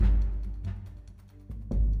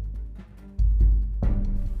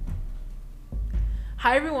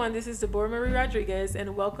Hi everyone, this is Deborah Marie Rodriguez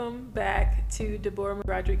and welcome back to Deborah Marie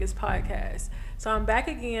Rodriguez podcast. So I'm back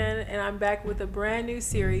again and I'm back with a brand new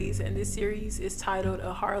series, and this series is titled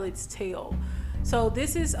A Harlot's Tale. So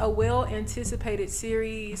this is a well anticipated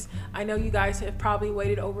series. I know you guys have probably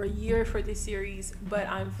waited over a year for this series, but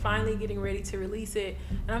I'm finally getting ready to release it,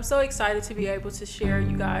 and I'm so excited to be able to share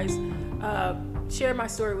my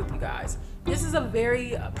story with you guys. This is a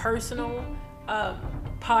very personal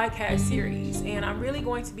podcast series, and I'm really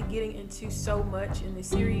going to be getting into so much in this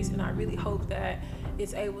series, and I really hope that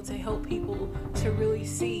it's able to help people to really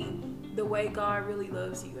see the way God really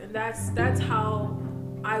loves you. And that's how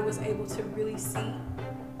I was able to really see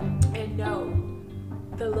and know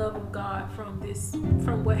the love of God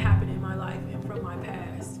from what happened in my life and from my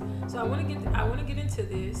past. So I want to get into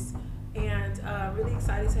this, and really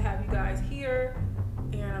excited to have you guys here,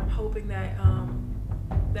 and I'm hoping that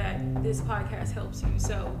this podcast helps you.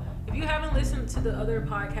 So if you haven't listened to the other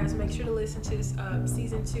podcasts, make sure to listen to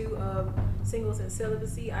season 2 of Singles and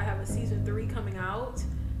Celibacy. I have a season 3 coming out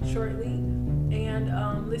shortly,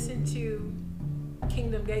 and listen to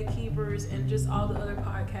Kingdom Gatekeepers and just all the other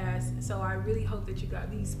podcasts. So I really hope that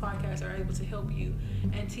these podcasts are able to help you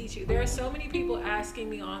and teach you. There are so many people asking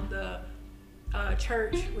me on the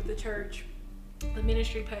the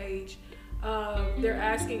ministry page. They're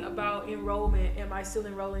asking about enrollment. Am I still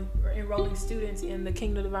enrolling students in the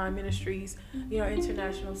Kingdom Divine Ministries,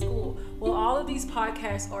 international school? Well, all of these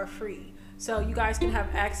podcasts are free, so you guys can have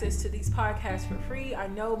access to these podcasts for free. I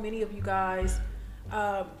know many of you guys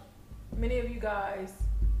have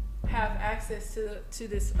access to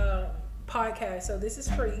this podcast, so this is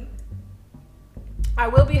free. I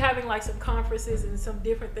will be having some conferences and some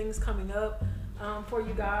different things coming up for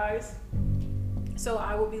you guys. So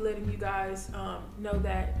I will be letting you guys know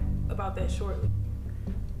about that shortly.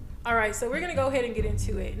 All right, so we're going to go ahead and get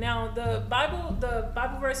into it. Now, the Bible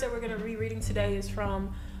verse that we're going to be reading today is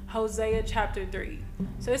from Hosea chapter 3.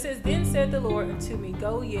 So it says, "Then said the Lord unto me,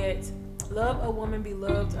 Go yet, love a woman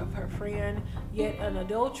beloved of her friend, yet an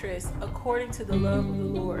adulteress, according to the love of the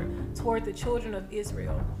Lord, toward the children of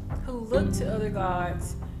Israel, who look to other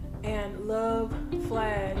gods and love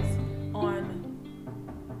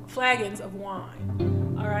flagons of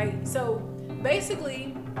wine." All right, so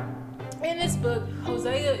basically in this book,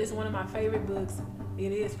 Hosea is one of my favorite books.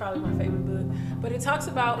 It is probably my favorite book, but it talks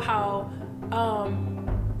about how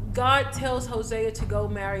God tells Hosea to go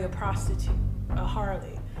marry a prostitute, a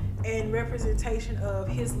harlot, in representation of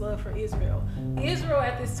his love for Israel. Israel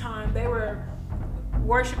at this time, they were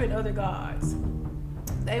worshiping other gods.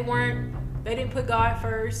 They didn't put God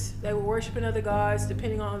first. They were worshiping other gods,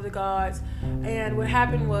 depending on other gods. And what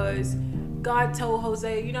happened was, God told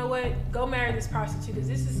Hosea, you know what? Go marry this prostitute.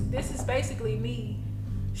 This is basically me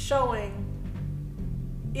showing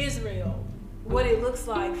Israel what it looks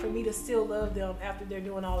like for me to still love them after they're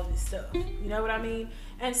doing all of this stuff. You know what I mean?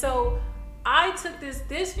 And so I took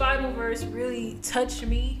this Bible verse really touched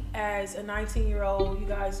me as a 19-year-old. You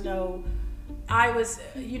guys know I was,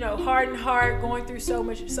 hardened, going through so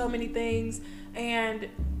many things, and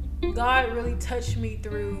God really touched me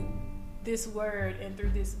through this word and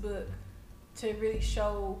through this book to really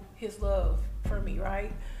show his love for me,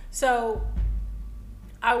 right? So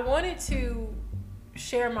I wanted to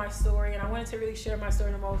share my story, and I wanted to really share my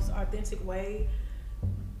story in the most authentic way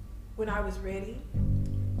when I was ready.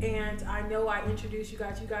 And I know I introduced you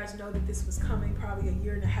guys. You guys know that this was coming probably a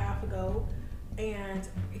year and a half ago. And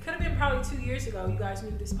it could have been probably 2 years ago. You guys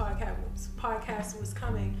knew this podcast was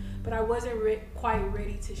coming, but I wasn't quite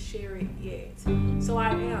ready to share it yet. So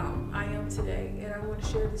I am today, and I want to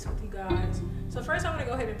share this with you guys. So first I want to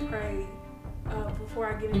go ahead and pray before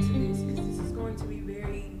I get into this, because this is going to be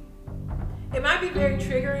it might be very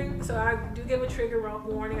triggering. So I do give a trigger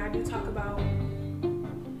warning. I do talk about,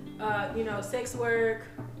 sex work.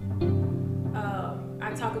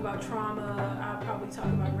 I talk about trauma. I'll probably talk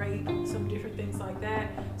about rape, some different things like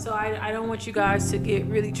that. So I don't want you guys to get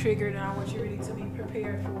really triggered, and I want you really to be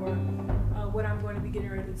prepared for what I'm going to be getting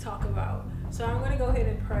ready to talk about. So I'm going to go ahead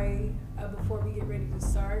and pray before we get ready to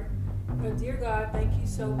start. Dear God, thank you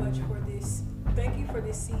so much for this. Thank you for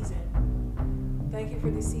this season. Thank you for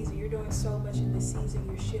this season. You're doing so much in this season.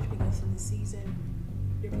 You're shifting us in this season.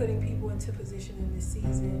 You're putting people into position in this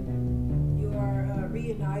season. You are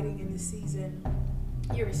reuniting in this season.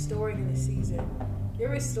 You're restoring in this season. You're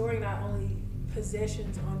restoring not only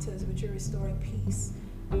possessions onto us, but you're restoring peace.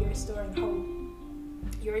 You're restoring hope.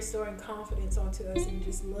 You're restoring confidence onto us, and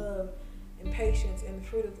just love and patience and the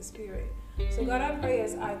fruit of the Spirit. So God, I pray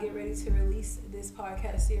as I get ready to release this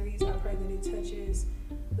podcast series, I pray that it touches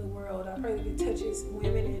the world. I pray that it touches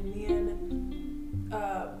women and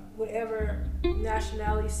men whatever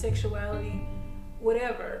nationality, sexuality,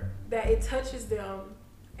 whatever, that it touches them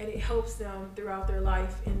and it helps them throughout their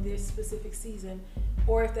life in this specific season.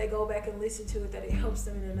 Or if they go back and listen to it, that it helps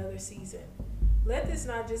them in another season. Let this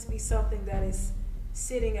not just be something that is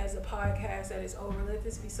sitting as a podcast that is over. Let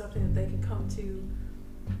this be something that they can come to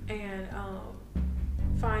and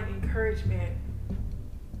find encouragement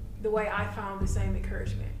the way I found the same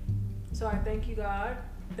encouragement. So I thank you, God.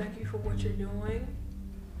 Thank you for what you're doing.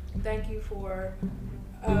 Thank you for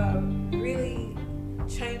really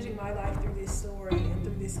changing my life through this story and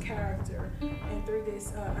through this character and through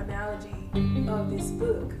this analogy of this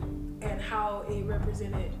book and how it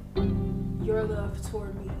represented your love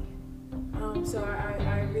toward me. So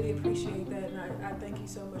I really appreciate that, and I thank you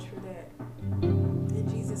so much for that. In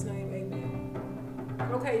Jesus' name, amen.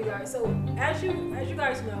 Okay, you guys. So as you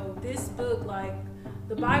guys know, this book, like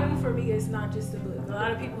the Bible for me, is not just a book. A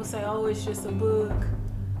lot of people say, "Oh, it's just a book."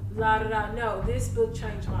 La da da. No, this book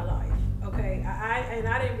changed my life. Okay, I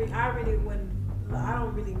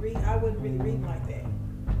wouldn't really read like that.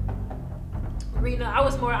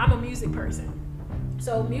 I'm a music person.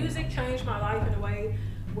 So music changed my life in a way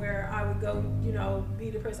where I would go,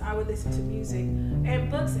 be depressed. I would listen to music. And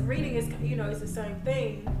books and reading is, it's the same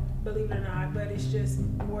thing, believe it or not, but it's just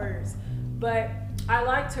words. But I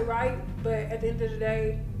like to write, but at the end of the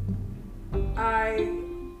day, I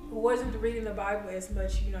wasn't reading the Bible as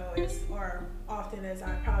much, or often as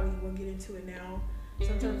I probably will get into it now.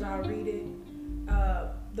 Sometimes I'll read it,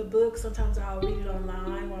 the book, sometimes I'll read it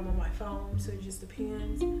online while I'm on my phone, so it just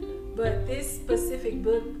depends. But this specific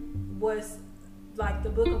book was, like the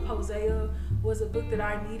book of Hosea, was a book that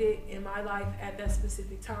I needed in my life at that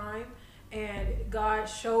specific time. And God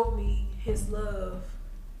showed me his love.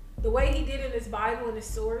 The way he did in this Bible, in this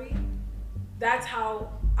story, that's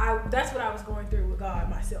what I was going through with God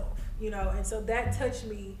myself, and so that touched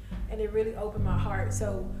me and it really opened my heart.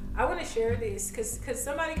 So I want to share this because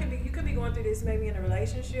you could be going through this maybe in a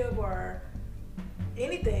relationship or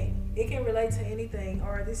anything. It can relate to anything,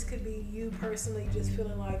 or this could be you personally just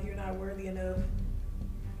feeling like you're not worthy enough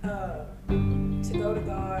to go to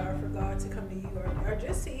God, or for God to come to you, or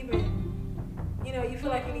just to even, you feel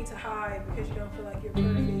like you need to hide because you don't feel like you're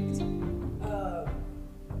perfect,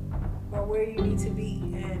 or where you need to be.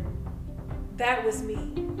 And that was me,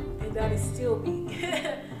 and that is still me.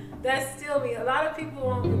 That's still me. A lot of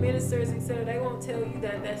people, ministers, etc., they won't tell you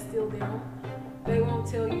that that's still them. They won't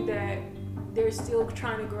tell you that they're still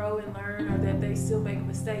trying to grow and learn, or that they still make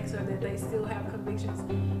mistakes, or that they still have convictions.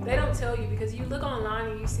 They don't tell you because you look online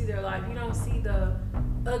and you see their life. You don't see the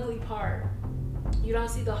ugly part. You don't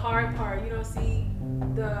see the hard part. You don't see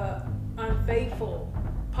the unfaithful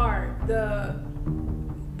part, the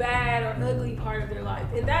bad or ugly part of their life.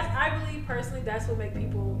 And I believe personally, that's what makes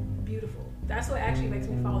people beautiful. That's what actually makes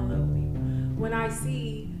me fall in love with people. When I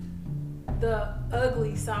see the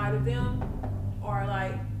ugly side of them, or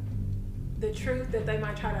like the truth that they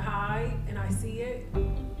might try to hide, and I see it,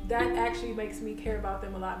 that actually makes me care about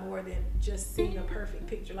them a lot more than just seeing a perfect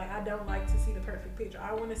picture. Like, I don't like to see the perfect picture.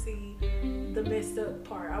 I want to see the messed up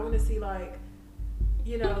part. I want to see, like,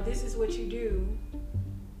 this is what you do,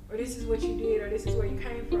 or this is what you did, or this is where you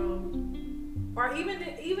came from, or even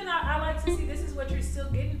I like to see this is what you're still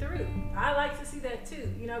getting through. I like to see that too,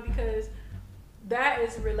 because that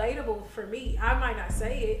is relatable for me. I might not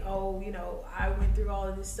say it, I went through all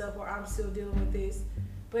of this stuff, or I'm still dealing with this,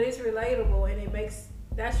 but it's relatable, and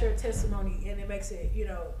that's your testimony, and it makes it,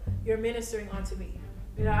 you're ministering onto me.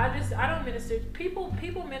 I don't minister. People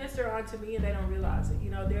minister onto me, and they don't realize it.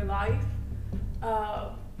 Their life,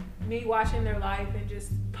 me watching their life and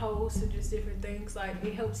just posts and just different things, like,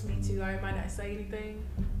 it helps me too. I might not say anything,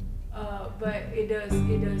 but it does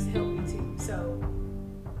help me too. So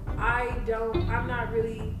I'm not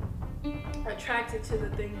really attracted to the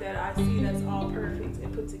thing that I see that's all perfect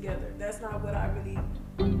and put together. That's not what I really,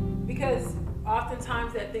 because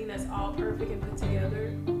oftentimes that thing that's all perfect and put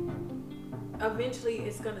together, eventually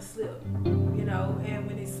it's gonna slip, and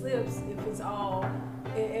when it slips,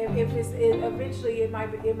 eventually it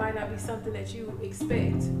might not be something that you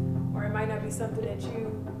expect, or it might not be something that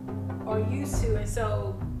you are used to. And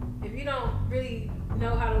so if you don't really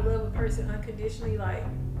know how to love a person unconditionally, like,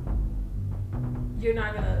 you're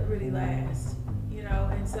not gonna really last,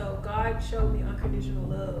 and so God showed me unconditional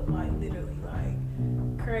love, like, literally, like,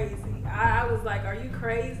 crazy. I was like, are you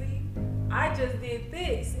crazy? I just did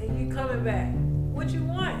this and you coming back, what you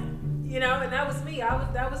want? And that was me.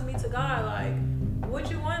 That was me to God, like,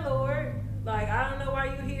 what you want, Lord? Like, I don't know why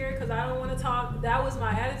you here, because I don't want to talk. That was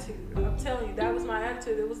my attitude. I'm telling you, that was my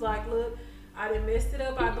attitude. It was like, look, I done messed it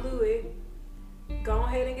up, I blew it. Go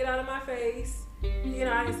ahead and get out of my face. You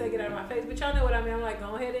know, I didn't say get out of my face, but y'all know what I mean. I'm like,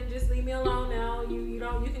 go ahead and just leave me alone now.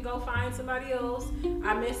 You can go find somebody else.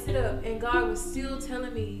 I messed it up, and God was still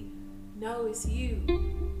telling me, no, it's you.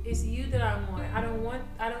 It's you that I want. I don't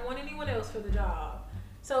want anyone else for the job.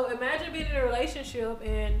 So imagine being in a relationship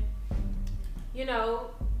and, you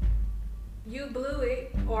know, you blew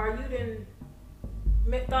it, or you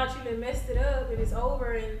thought you messed it up, and it's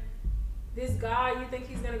over, and this guy, you think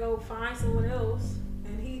he's gonna go find someone else,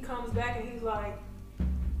 and he comes back and he's like,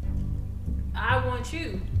 I want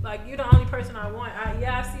you. Like, you're the only person I want.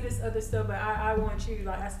 I see this other stuff, but I want you.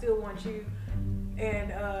 Like, I still want you.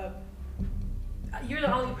 And you're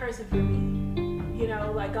the only person for me. You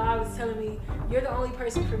know, like God was telling me, you're the only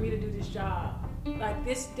person for me to do this job. Like,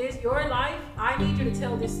 this your life, I need you to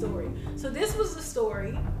tell this story. So this was the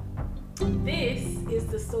story. This is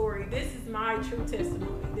the story. This is my true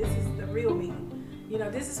testimony. This is the real me. You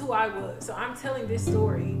know, this is who I was. So I'm telling this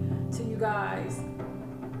story to you guys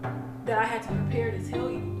that I had to prepare to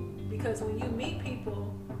tell you. Because when you meet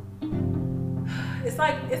people, it's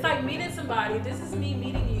like meeting somebody. This is me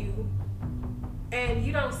meeting you, and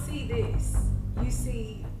you don't see this. You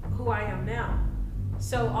see who I am now.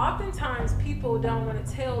 So oftentimes people don't want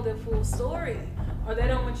to tell their full story, or they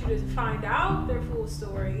don't want you to find out their full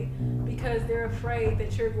story because they're afraid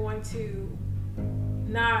that you're going to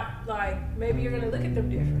not, like, maybe you're going to look at them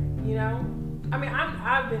different, you know? I mean,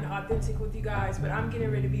 I've been authentic with you guys, but I'm getting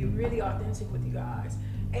ready to be really authentic with you guys.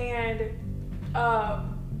 And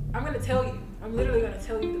I'm going to tell you, I'm literally going to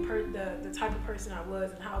tell you the type of person I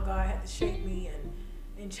was and how God had to shape me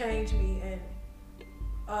and change me. And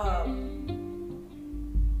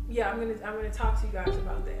yeah, I'm gonna talk to you guys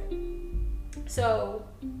about that. So,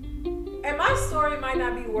 and my story might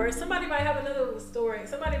not be worse. Somebody might have another story.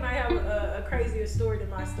 Somebody might have a crazier story than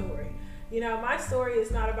my story. You know, my story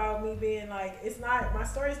is not about me being like, my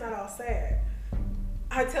story is not all sad.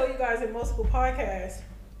 I tell you guys in multiple podcasts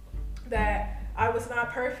that I was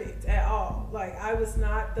not perfect at all. Like, I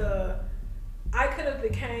could have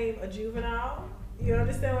became a juvenile. You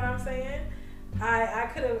understand what I'm saying?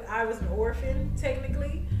 I was an orphan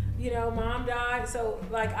technically. You know, mom died, so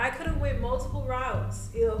like I could have went multiple routes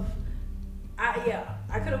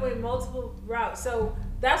I could have went multiple routes. So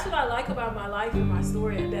that's what I like about my life and my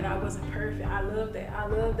story, that I wasn't perfect. I love that. I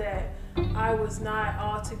love that I was not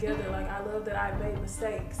all together. Like, I love that I made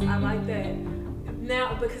mistakes. I like that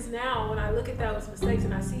now, because now when I look at those mistakes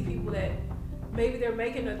and I see people that maybe they're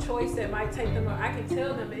making a choice that might take them, I can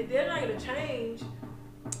tell them they're not going to change,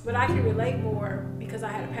 but I can relate more because I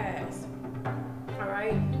had a past. All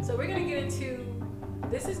right, so we're gonna get into,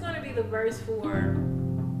 this is gonna be the verse for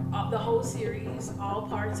the whole series, all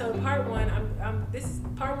parts. So part one,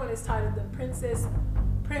 part one is titled "The Princess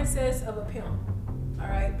of a Pimp." All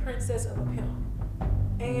right, Princess of a Pimp,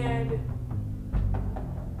 and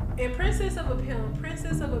in Princess of a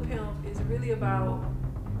Pimp is really about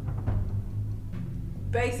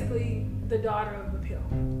basically the daughter of a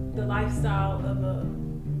pimp, the lifestyle of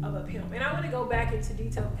a pimp. And I want to go back into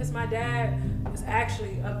detail because my dad was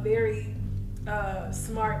actually a very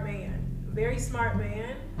smart man. Very smart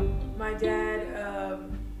man. My dad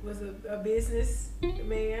was a business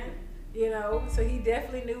man, you know, so he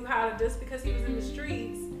definitely knew how to, just because he was in the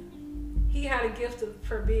streets, he had a gift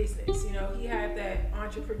for business, you know, he had that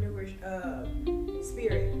entrepreneur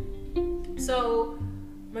spirit. So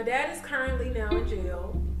my dad is currently now in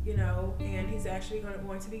jail, you know, and he's actually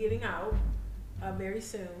going to be getting out very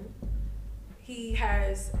soon. He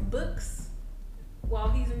has books while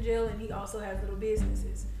he's in jail, and he also has little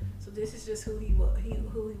businesses. So this is just who he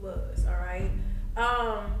was. All right.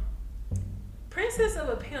 Princess of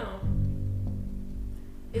a Pimp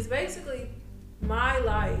is basically my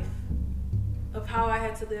life of how I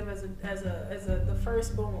had to live as the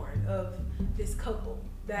firstborn of this couple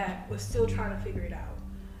that was still trying to figure it out.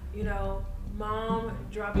 You know, mom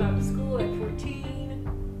dropped out of school at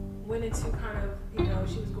 14, went into kind of, you know,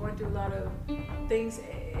 she was going through a lot of things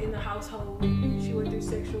in the household. She went through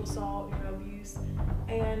sexual assault, you know, abuse,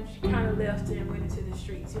 and she kind of left and went into the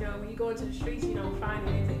streets. You know, when you go into the streets, you don't find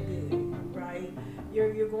anything good, right?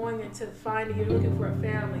 You're going into finding, you're looking for a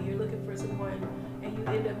family, you're looking for someone, and you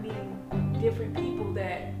end up meeting different people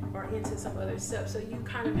that are into some other stuff. So you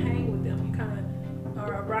kind of hang with them, you kind of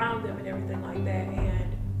are around them and everything like that.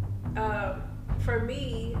 And for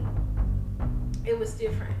me, it was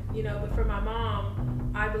different, you know, but for my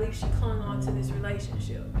mom, I believe she clung on to this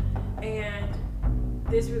relationship. And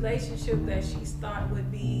this relationship that she thought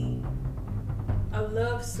would be a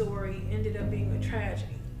love story ended up being a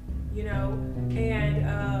tragedy, you know.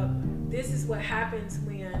 And this is what happens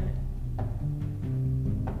when,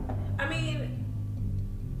 I mean,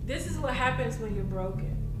 this is what happens when you're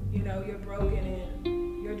broken. You know, you're broken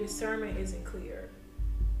and your discernment isn't clear.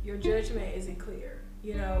 Your judgment isn't clear,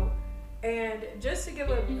 you know. And just to give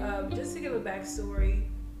a backstory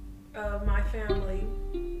of my family.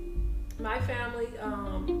 My family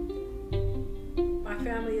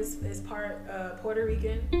is part Puerto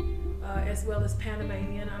Rican, as well as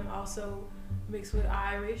Panamanian. I'm also mixed with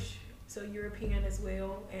Irish, so European as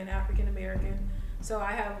well, and African American. So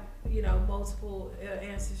I have, you know, multiple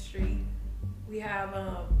ancestry. We have,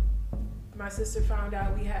 my sister found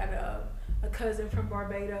out we had a cousin from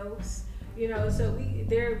Barbados, you know, so we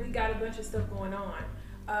got a bunch of stuff going on.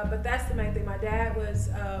 But that's the main thing. My dad was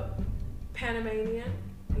Panamanian,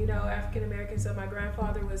 you know, African American, so my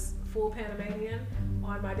grandfather was full Panamanian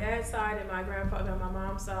on my dad's side, and my grandfather on my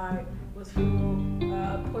mom's side was full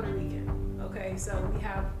Puerto Rican. Okay, so we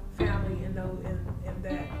have family in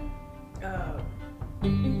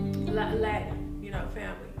that Latin, you know,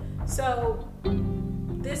 family. So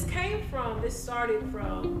this started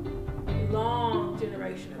from long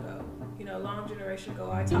generation ago. You know, long generation ago.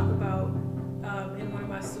 I talk about in one of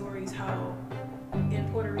my stories how in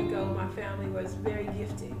Puerto Rico my family was very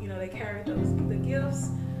gifted. You know, they carried the gifts.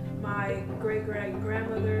 My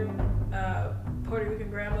great-grandmother, Puerto Rican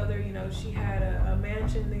grandmother, you know, she had a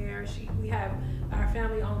mansion there. We have our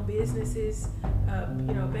family-owned businesses,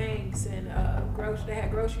 you know, banks and they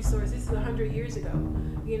had grocery stores. This is 100 years ago.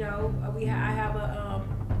 You know, I have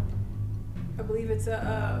I believe it's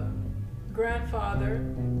a grandfather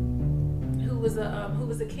who was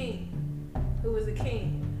a king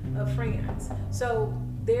of France. So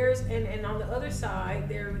there's and on the other side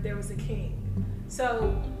there was a king.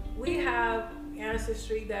 So we have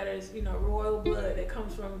ancestry that is, you know, royal blood that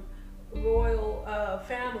comes from royal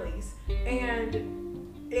families, and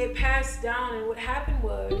it passed down. And what happened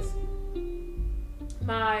was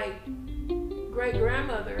my great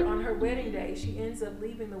grandmother on her wedding day, she ends up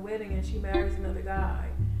leaving the wedding and she marries another guy,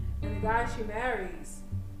 and the guy she marries,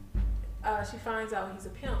 she finds out he's a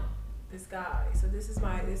pimp. This guy. So this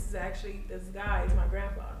guy is my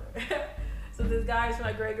grandfather. So this guy is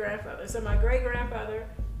my great grandfather. So my great grandfather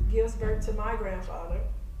gives birth to my grandfather,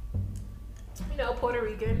 you know, Puerto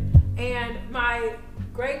Rican, and my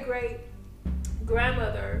great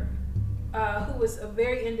grandmother, who was a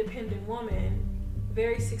very independent woman,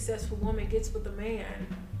 very successful woman, gets with a man,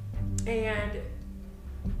 and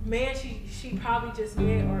man she probably just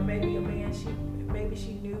met, or maybe a man she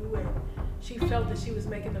knew, and she felt that she was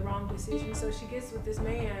making the wrong decision. So she gets with this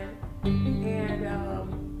man, and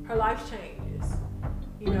her life changes.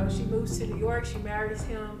 You know, she moves to New York, she marries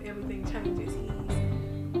him, everything changes.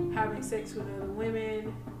 He's having sex with other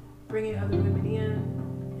women, bringing other women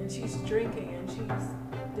in, and she's drinking, and she's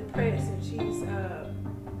depressed, and she's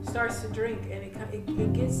starts to drink, and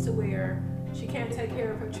it gets to where she can't take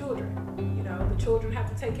care of her children. You know, the children have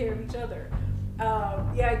to take care of each other.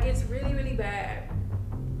 It gets really, really bad.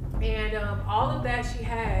 And all of that she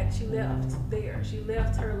had, she left there. She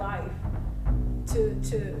left her life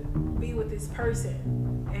to be with this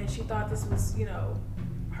person, and she thought this was, you know,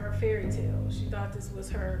 her fairy tale. She thought this was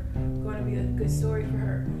going to be a good story for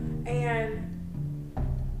her, and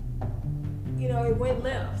you know, it went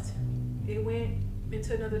left. It went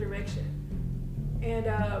into another direction, and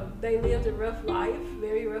they lived a rough life,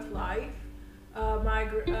 very rough life. My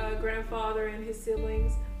grandfather and his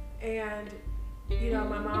siblings, and you know,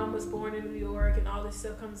 my mom was born in New York, and all this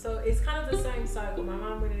stuff comes. So it's kind of the same cycle. My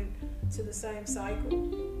mom went into the same cycle,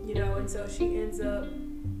 you know, and so she ends up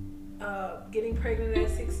getting pregnant at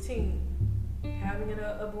 16, having an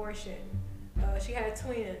abortion. She had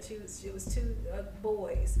twins. It was two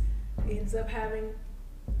boys. Ends up having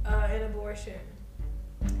an abortion.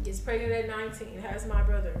 Gets pregnant at 19. Has my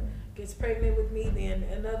brother. Gets pregnant with me. Then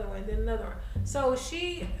another one. Then another one. So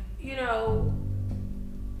she, you know,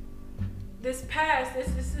 this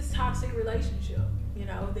toxic relationship, you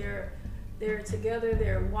know, they're together,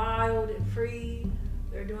 they're wild and free,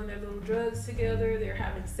 they're doing their little drugs together, they're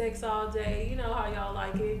having sex all day, you know how y'all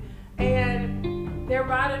like it, and they're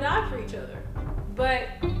ride or die for each other. But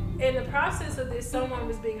in the process of this, someone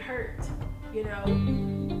was being hurt, you know.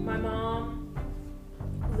 My mom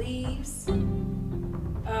leaves,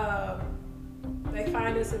 they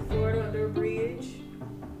find us in Florida under a bridge,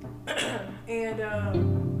 and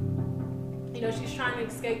you know, she's trying to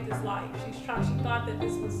escape this life. She thought that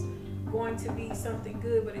this was going to be something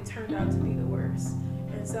good, but it turned out to be the worst.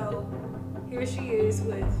 And so here she is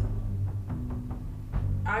with,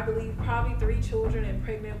 I believe, probably 3 children and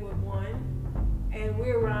pregnant with 1. And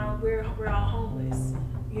we're all homeless,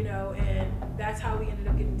 you know, and that's how we ended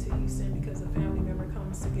up getting to Houston, because a family member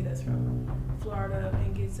comes to get us from Florida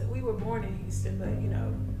and we were born in Houston, but you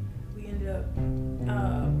know, we ended up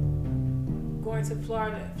going to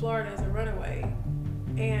Florida as a runaway,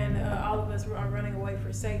 and all of us were running away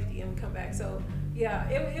for safety, and we come back. So yeah,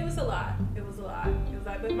 it was a lot. It was a lot. It was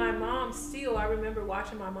like, but my mom still, I remember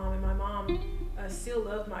watching my mom, and my mom still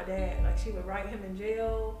loved my dad. Like, she would write him in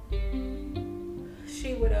jail.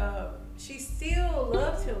 She still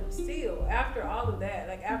loved him still after all of that.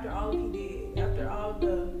 Like, after all he did, after all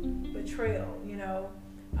the betrayal, you know.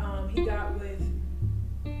 He got with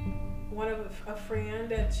a friend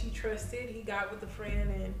that she trusted. He got with a friend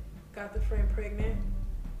and got the friend pregnant.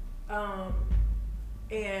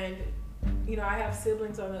 And you know, I have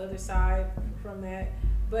siblings on the other side from that,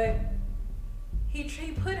 but he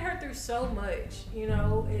put her through so much, you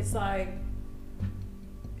know. It's like,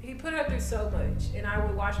 he put her through so much, and I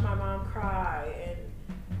would watch my mom cry,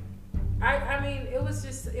 and I mean, it was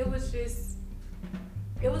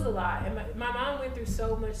a lot. And my mom went through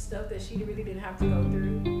so much stuff that she really didn't have to go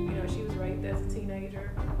through. You know, she was raped as a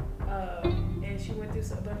teenager, and she went through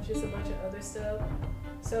a bunch of other stuff.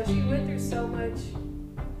 So she went through so much.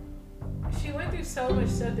 She went through so much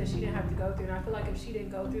stuff that she didn't have to go through. And I feel like if she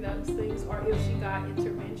didn't go through those things, or if she got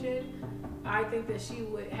intervention, I think that she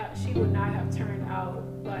would not have turned out,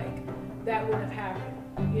 like, that wouldn't have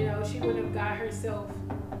happened. You know, she wouldn't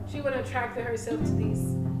have attracted herself to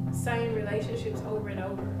these same relationships over and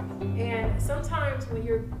over. And sometimes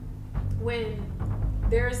when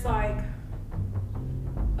there's like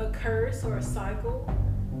a curse or a cycle,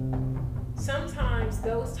 sometimes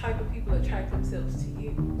those type of people attract themselves to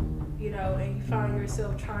you know, and you find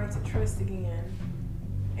yourself trying to trust again,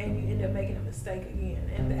 and you end up making a mistake again.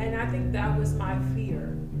 And I think that was my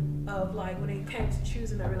fear of, like, when it came to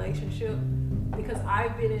choosing a relationship, because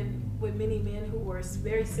I've been with many men who were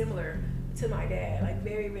very similar to my dad, like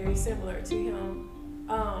very, very similar to him,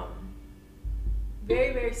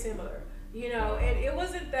 very, very similar, you know. And it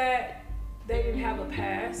wasn't that they didn't have a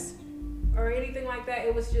past or anything like that.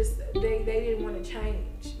 It was just they didn't want to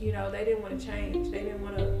change, you know. They didn't want to change. They didn't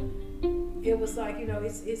want to. It was like, you know,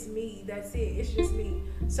 it's me. That's it. It's just me.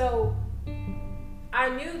 So I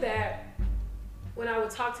knew that when I would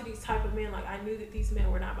talk to these type of men, like, I knew that these men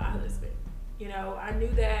were not my husband. You know, I knew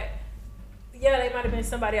that, yeah, they might have been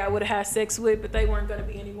somebody I would have had sex with, but they weren't going to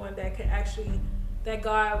be anyone that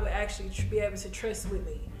God would actually be able to trust with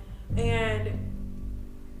me. And,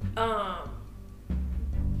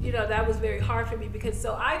 you know, that was very hard for me, because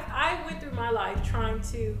so I went through my life trying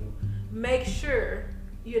to make sure,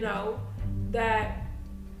 you know, that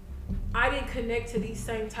I didn't connect to these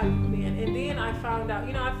same type of men. And then I found out,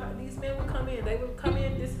 you know, these men would come in. They would come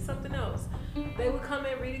in, this is something else. They would come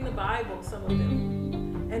in reading the Bible, some of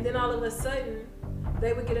them. And then all of a sudden,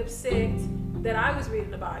 they would get upset that I was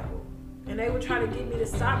reading the Bible. And they would try to get me to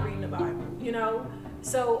stop reading the Bible, you know?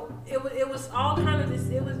 So it was all kind of this,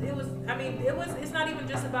 it's not even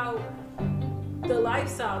just about the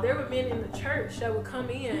lifestyle. There were men in the church that would come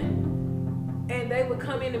in, and they would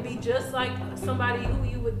come in and be just like somebody who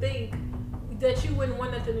you would think that you wouldn't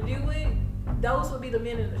want nothing to do with. Those would be the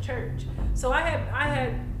men in the church. So I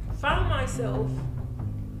had found myself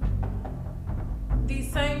these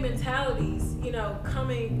same mentalities, you know,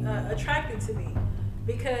 coming attracted to me,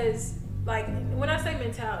 because, like, when I say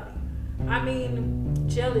mentality, I mean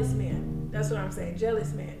jealous men. That's what I'm saying,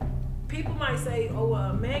 jealous men. People might say, oh,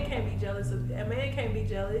 a man can't be jealous. A man can't be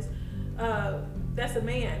jealous. That's a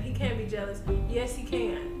man. He can't be jealous. Yes, he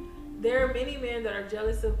can. There are many men that are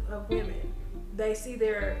jealous of women. They see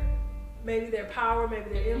maybe their power, maybe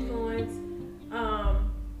their influence,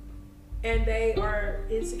 and they are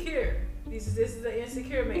insecure. This is an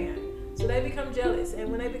insecure man. So they become jealous.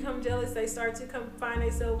 And when they become jealous, they start to find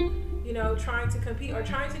themselves, you know, trying to compete or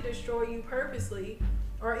trying to destroy you purposely,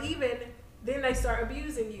 or even then they start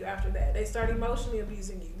abusing you after that. They start emotionally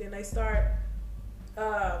abusing you. Then they start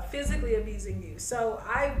physically abusing you. So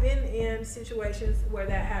I've been in situations where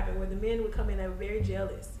that happened, where the men would come in and were very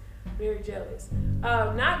jealous.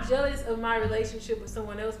 Not jealous of my relationship with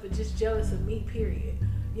someone else, but just jealous of me, period.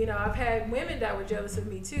 You know, I've had women that were jealous of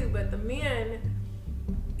me too, but the men,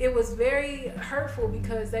 it was very hurtful,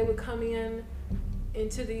 because they would come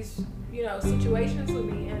into these, you know, situations with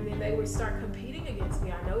me, and then they would start competing against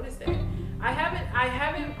me. I noticed that. I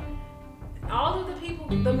haven't, all of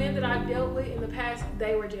the men that I've dealt with in the past,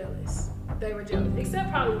 they were jealous. Except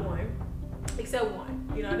probably one.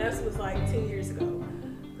 You know, that was like 10 years ago.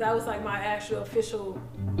 That was like my actual official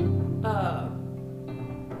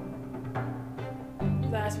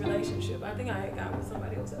last relationship. I think I had got with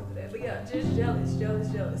somebody else after that. But yeah, just jealous.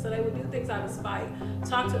 So they would do things out of spite,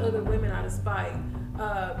 talk to other women out of spite,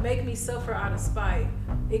 make me suffer out of spite,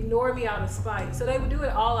 ignore me out of spite. So they would do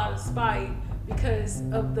it all out of spite, because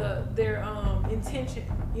of their intention,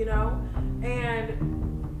 you know. And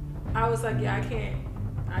I was like, yeah, I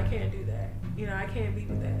can't do that, you know. I can't be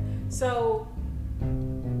with that. So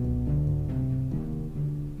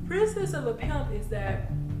Princess of a Pimp is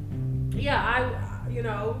that, yeah,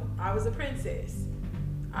 I was a princess.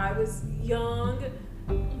 I was young,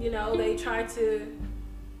 you know. They tried to,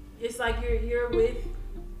 it's like you're with,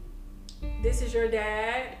 this is your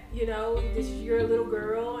dad, you know, this is your little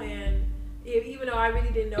girl. And even though I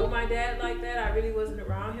really didn't know my dad like that, I really wasn't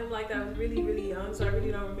around him like that. I was really, really young, so I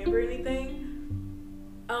really don't remember anything.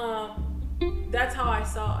 That's how I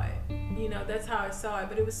saw it, you know. That's how I saw it.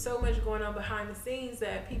 But it was so much going on behind the scenes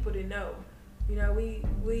that people didn't know. You know,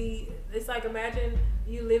 it's like, imagine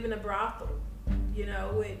you live in a brothel, you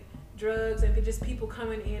know, with drugs and just people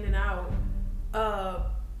coming in and out,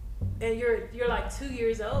 and you're like 2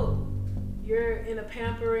 years old. You're in a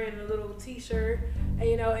pamper and a little t-shirt, and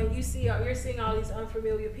you know, and you're seeing all these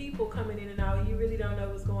unfamiliar people coming in and out, and you really don't know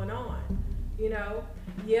what's going on, you know,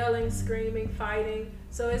 yelling, screaming, fighting.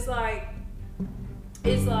 So it's like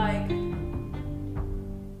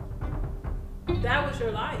that was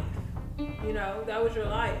your life, you know, that was your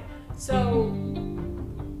life. So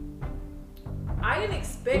I didn't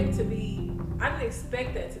expect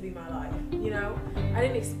that to be my life, you know. I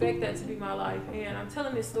didn't expect that to be my life. And I'm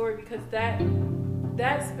telling this story because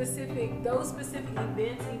those specific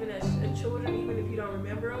events, even as children, even if you don't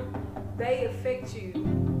remember them, they affect you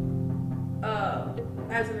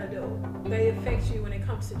as an adult. They affect you when it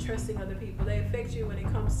comes to trusting other people. They affect you when it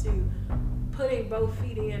comes to putting both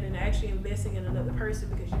feet in and actually investing in another person,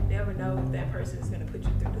 because you never know if that person is going to put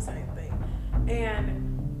you through the same thing.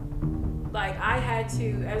 And like, I had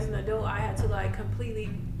to, as an adult, I had to like completely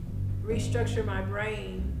restructure my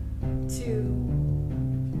brain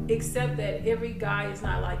to accept that every guy is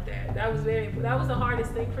not like that. That was the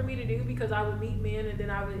hardest thing for me to do, because I would meet men and then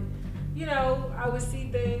I would, you know, I would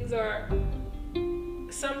see things, or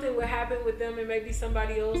something would happen with them and maybe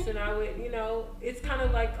somebody else, and I would, you know, it's kind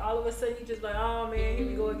of like all of a sudden you just like, oh man, here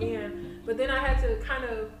we go again. But then I had to kind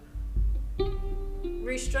of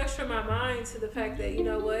restructure my mind to the fact that, you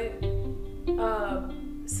know what,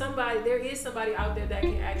 there is somebody out there that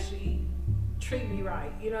can actually treat me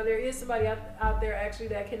right. You know, there is somebody out there actually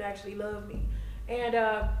that can actually love me. And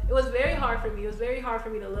it was very hard for me. It was very hard for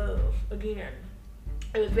me to love again.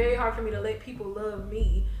 It was very hard for me to let people love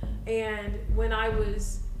me. And when I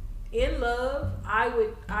was in love, I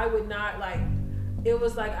would not, like, it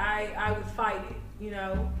was like I would fight it, you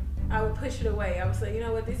know. I would push it away. I would say, you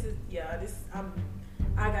know what,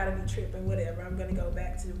 I gotta be tripping, whatever. I'm gonna go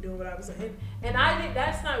back to doing what I was doing. And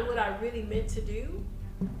that's not what I really meant to do.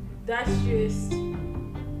 That's just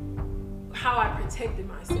how I protected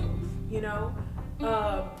myself, you know.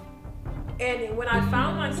 And when I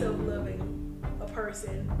found myself loving a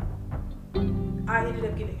person, I ended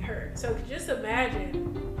up getting hurt. So just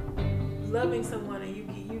imagine loving someone and you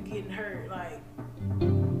getting hurt. Like,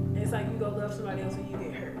 it's like you go love somebody else and you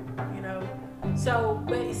get hurt, you know. So,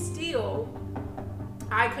 but still,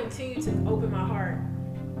 I continue to open my heart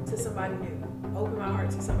to somebody new.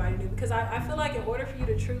 Because I feel like in order for you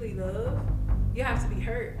to truly love, you have to be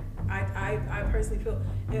hurt. I personally feel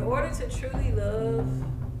in order to truly love,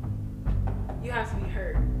 you have to be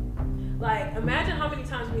hurt. Like, imagine how many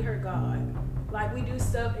times we hurt God. Like, we do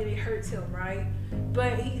stuff and it hurts him, right?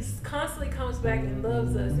 But he constantly comes back and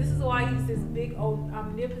loves us. This is why he's this big,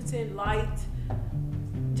 omnipotent light.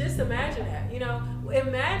 Just imagine that, you know.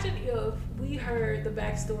 Imagine if we heard the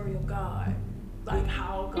backstory of God, like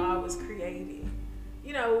how God was created.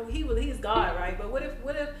 You know, he's God, right? But what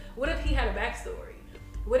if he had a backstory?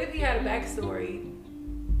 What if he had a backstory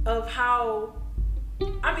of how?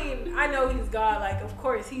 I mean, I know he's God, like, of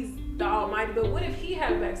course he's the Almighty, but what if he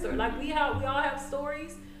had a backstory? Like, we all have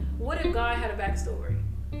stories. What if God had a backstory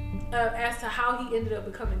as to how he ended up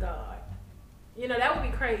becoming God? You know, that would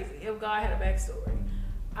be crazy if God had a backstory.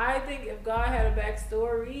 I think if God had a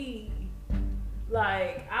backstory,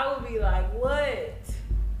 like, I would be like, what?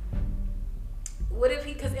 What if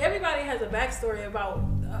because everybody has a backstory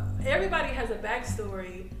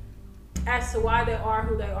as to why they are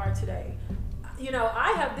who they are today. You know,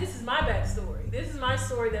 this is my backstory. This is my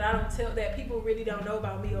story that I don't tell, that people really don't know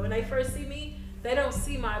about me. Or when they first see me, they don't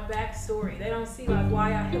see my backstory. They don't see like why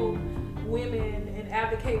I help women and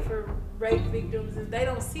advocate for rape victims, and they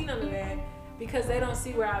don't see none of that because they don't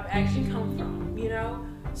see where I've actually come from, you know?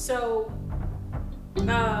 So,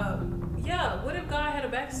 yeah, what if God had a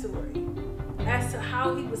backstory as to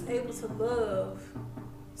how he was able to love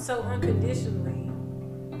so unconditionally?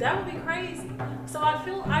 That would be crazy. So I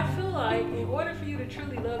feel like in order for you to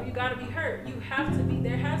truly love, you gotta be hurt.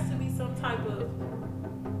 There has to be some type of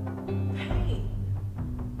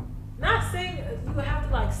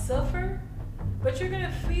like suffer, but you're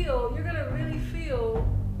gonna really feel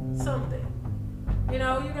something. You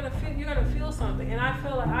know, you're gonna feel something. And I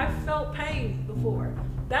feel like I felt pain before.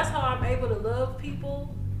 That's how I'm able to love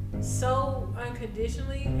people so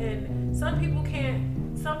unconditionally. And some people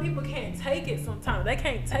can't take it sometimes. They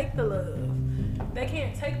can't take the love. They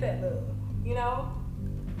can't take that love, you know?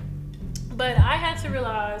 But I had to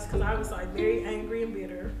realize, because I was like very angry and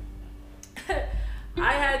bitter,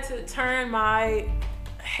 I had to turn my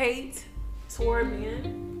hate toward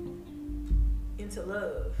men into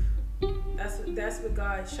love. That's what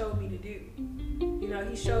God showed me to do. You know,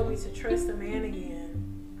 He showed me to trust a man again.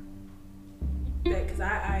 That, because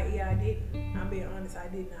I didn't. I'm being honest, I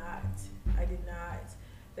did not.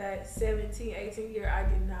 That 17, 18 year, I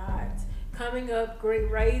did not. Coming up,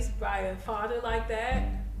 raised by a father like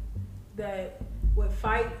that would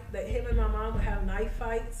fight, that him and my mom would have knife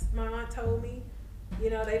fights, my aunt told me. You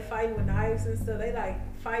know, they fighting with knives and stuff. They like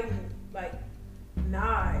fighting like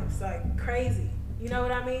knives, like crazy. You know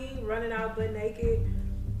what I mean? Running out butt naked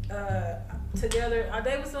together.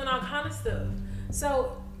 They was doing all kind of stuff.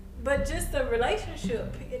 So, but just the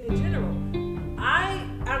relationship in general,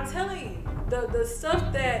 I'm telling you, the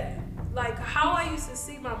stuff that, like how I used to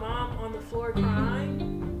see my mom on the floor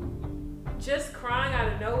crying, just crying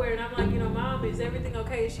out of nowhere, and I'm like, you know, Mom, is everything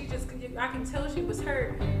okay? And she just, I can tell she was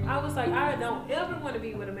hurt. I was like, I don't ever want to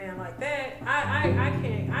be with a man like that. I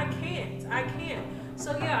can't.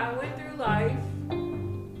 So yeah, I went through life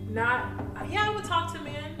I would talk to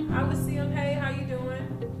men. I would see them, hey, how you doing?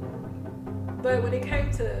 But when it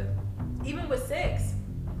came to, even with sex,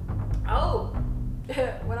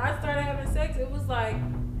 when I started having sex, it was like,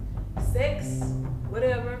 sex,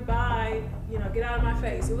 whatever, bye, you know, get out of my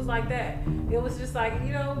face. It was like that. It was just like,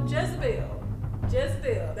 you know, Jezebel.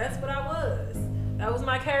 That's what I was. That was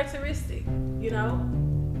my characteristic, you know.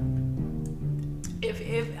 If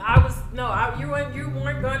I was, you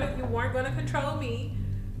weren't gonna control me.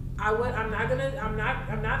 I'm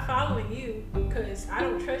not following you, because I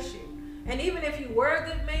don't trust you. And even if you were a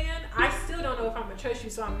good man, I still don't know if I'm gonna trust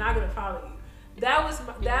you, so I'm not gonna follow you. That was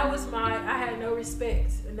my I had no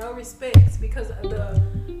respect because of the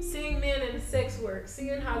seeing men in sex work,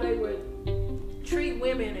 seeing how they would treat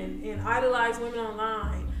women and idolize women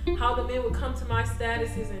online, how the men would come to my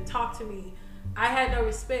statuses and talk to me. I had no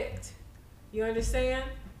respect. You understand?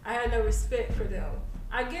 I had no respect for them.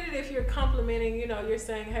 I get it if you're complimenting, you know, you're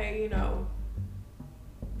saying, hey, you know,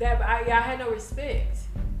 that, but I had no respect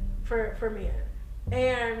for men.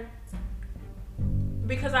 And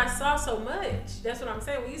because I saw so much. That's what I'm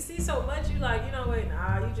saying. When you see so much, you like, you know, wait,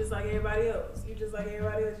 nah, you just like everybody else. You just like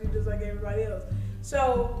everybody else.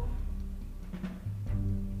 So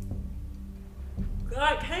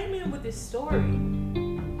God came in with this story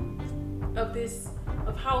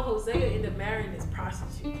of how Hosea ended up marrying this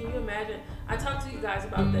prostitute. Can you imagine? I talked to you guys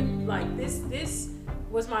about that. Like this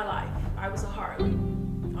was my life. I was a harlot.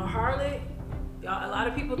 A harlot, y'all, a lot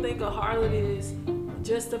of people think a harlot is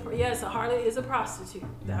just a harlot is a prostitute.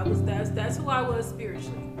 That's who I was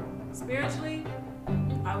spiritually. Spiritually,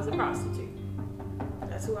 I was a prostitute.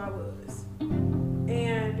 That's who I was.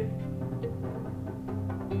 And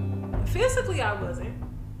physically I wasn't,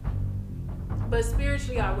 but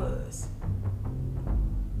spiritually I was.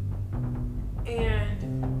 And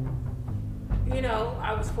you know,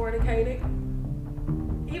 I was fornicating.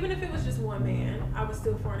 Even if it was just one man, I was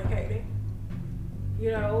still fornicating.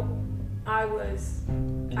 You know, I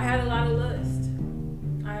had a lot of lust.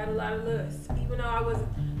 Even though I wasn't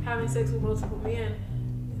having sex with multiple men,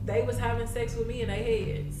 they was having sex with me in their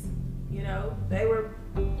heads. You know, they were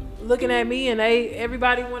looking at me and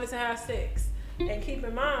everybody wanted to have sex. And keep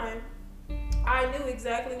in mind, I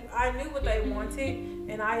knew what they wanted,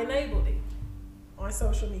 and I enabled it on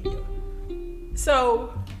social media.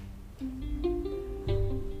 So,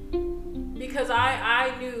 because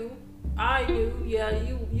I knew, yeah,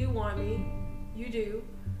 you want me, you do,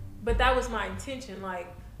 but that was my intention, like,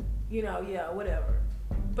 you know, yeah, whatever,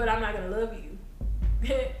 but I'm not gonna love you.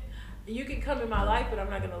 You can come in my life, but I'm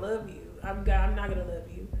not gonna love you. I'm not gonna love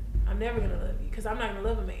you. I'm never gonna love you, because I'm not gonna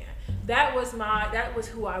love a man. That was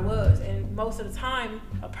who I was. And most of the time,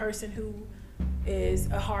 a person who is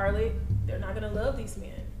a harlot, they're not gonna love these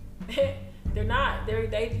men. They're not.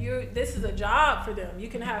 This is a job for them. You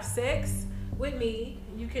can have sex with me.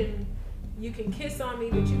 You can kiss on me,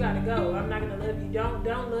 but you gotta go. I'm not gonna love you. Don't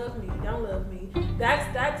love me. Don't love me.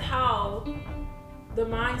 That's how the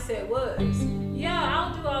mindset was. Yeah,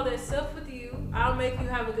 I'll do all that stuff with you. I'll make you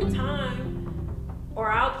have a good time, or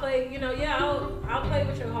I'll play. You know, yeah, I'll play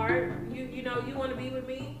with your heart. You know, you want to be with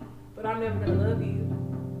me, but I'm never gonna love you.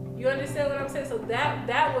 You understand what I'm saying? So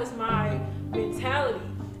that was my mentality.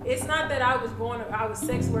 It's not that I was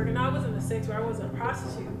sex working. No, I wasn't a sex worker. I wasn't a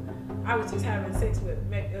prostitute. I was just having sex with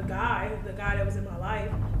a guy, the guy that was in my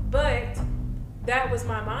life. But that was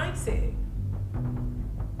my mindset.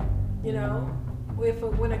 You know,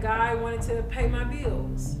 when a guy wanted to pay my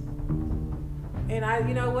bills, and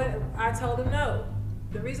you know what, I told him no.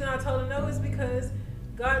 The reason I told him no is because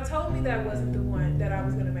God told me that wasn't the one that I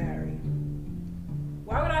was gonna marry.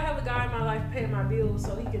 Why would I have a guy in my life paying my bills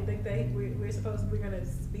so he can think that we're gonna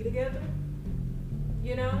be together?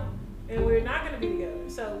 You know, and we're not gonna be together.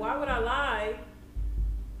 So why would I lie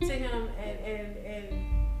to him and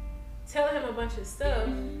tell him a bunch of stuff?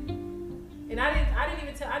 And I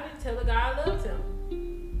didn't tell the guy I loved him.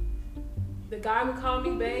 The guy would call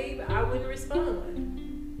me babe, I wouldn't respond.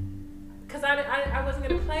 Because I wasn't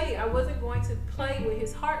going to play. I wasn't going to play with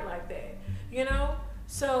his heart like that. You know?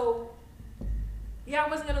 So, yeah, I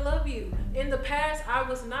wasn't going to love you. In the past, I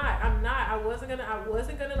was not. I'm not. I wasn't going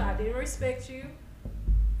to. I didn't respect you.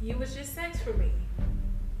 You was just sex for me.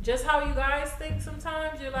 Just how you guys think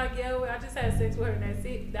sometimes. You're like, yo, I just had sex with her and that's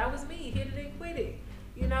it. That was me. Hit it and quit it.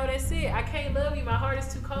 You know, that's it. I can't love you. My heart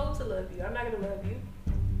is too cold to love you. I'm not going to love you.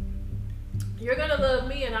 You're going to love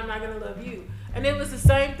me and I'm not going to love you. And it was the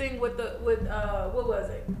same thing with what was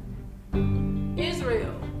it?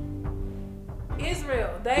 Israel.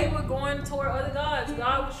 They were going toward other gods.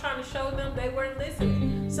 God was trying to show them they weren't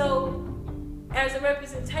listening. So, as a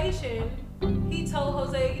representation, he told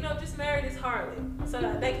Hosea, you know, just marry this harlot so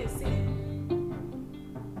that they can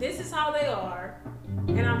see. This is how they are,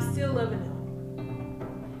 and I'm still loving them.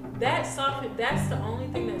 That's the only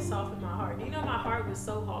thing that softened my heart. You know, my heart was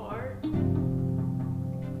so hard.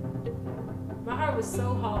 My heart was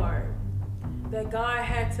so hard that God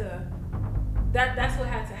had to, that's what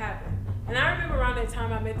had to happen. And I remember around that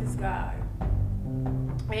time I met this guy.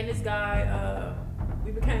 And this guy,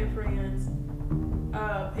 we became friends.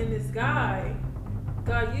 And this guy,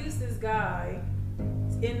 God used this guy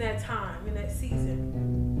in that time, in that season.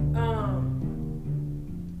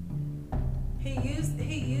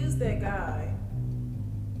 He used that guy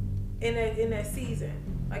in that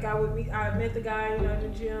season. Like I met the guy, you know, in the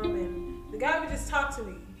gym, and the guy would just talk to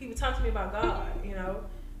me. He would talk to me about God, you know.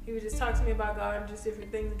 He would just talk to me about God and just different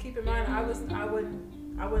things. And keep in mind, I wasn't like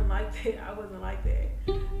that. I wasn't like that.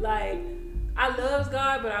 Like, I loved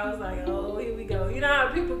God, but I was like, oh, here we go. You know how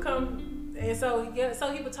people come, and so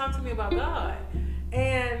he would talk to me about God,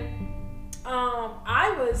 and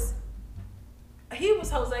he was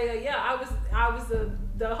Hosea, yeah, I was the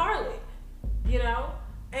harlot, you know,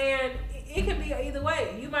 and it can be either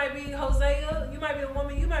way. You might be Hosea, you might be a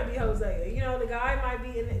woman, you might be Hosea. You know, the guy might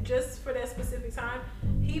be in it just for that specific time.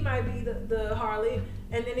 He might be the harlot,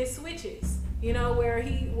 and then it switches. You know, where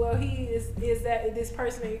he is that this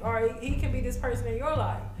person, or he can be this person in your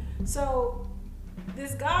life. So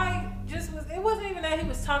this guy it wasn't even that he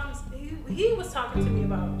was talking to me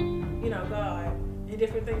about, you know, God and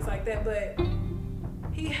different things like that, but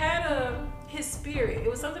he had his spirit. It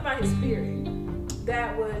was something about his spirit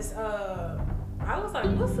that was I was like,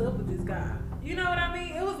 what's up with this guy? You know what I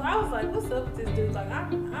mean? I was like, what's up with this dude? Like,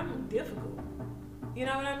 I'm difficult. You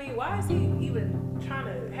know what I mean? Why is he even trying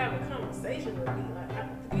to have a conversation with me? Like,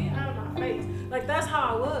 get out of my face. Like, that's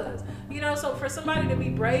how I was. You know, so for somebody to be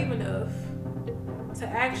brave enough to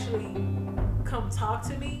actually come talk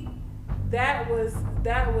to me, that was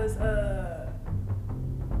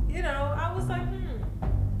you know, I was like,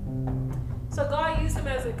 So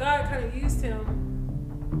God kind of used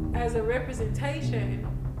him as a representation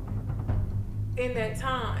in that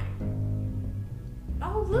time.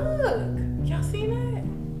 Oh, look. Y'all seen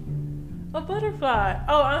that? A butterfly.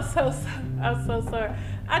 Oh, I'm so sorry.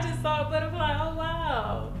 I just saw a butterfly. Oh,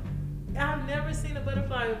 wow. I've never seen a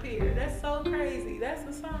butterfly appear. That's so crazy. That's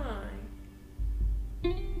a sign.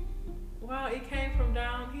 Wow, it came from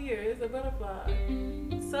down here. It's a butterfly.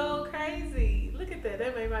 So crazy. Look at that.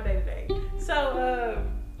 That made my day today. So,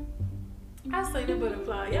 I seen a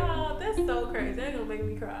butterfly. Y'all, that's so crazy. That's gonna make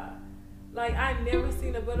me cry. Like, I never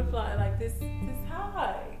seen a butterfly like this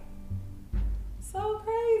high. So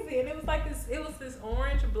crazy. And it was this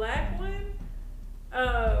orange black one.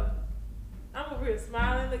 I'm over here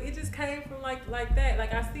smiling. Look, it just came from like that.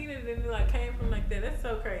 Like, I seen it and it like came from like that. That's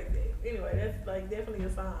so crazy. Anyway, that's like definitely a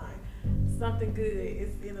sign. Something good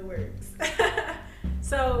is in the works.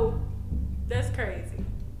 So that's crazy.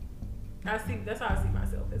 That's how I see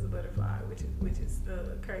myself, as a butterfly, which is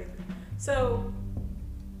crazy. So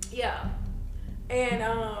yeah. And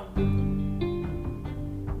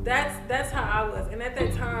that's how I was. And at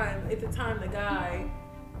the time, the guy,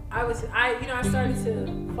 I started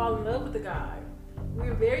to fall in love with the guy. we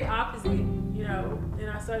were very opposite, you know, and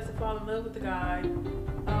I started to fall in love with the guy.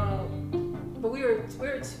 But we were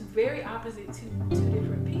very opposite, two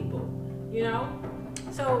different people, you know.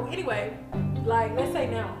 So anyway, like let's say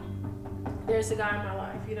now there's a guy in my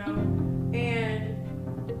life, you know,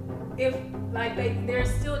 and if like they're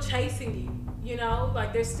still chasing you, you know,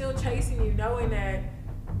 like they're still chasing you, knowing that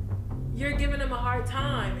you're giving them a hard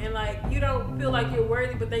time, and like you don't feel like you're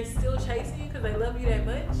worthy, but they still chasing you because they love you that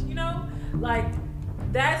much, you know, like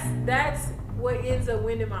that's what ends up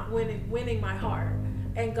winning my heart.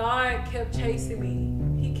 And God kept chasing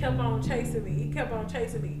me. He kept on chasing me. He kept on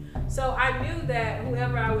chasing me. So I knew that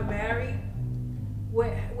whoever I would marry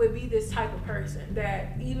would be this type of person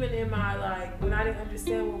that even in my, like, when I didn't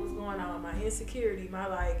understand what was going on, my insecurity, my,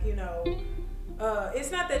 like, you know,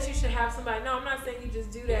 it's not that you should have somebody. No, I'm not saying you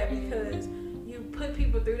just do that because you put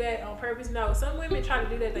people through that on purpose. No, some women try to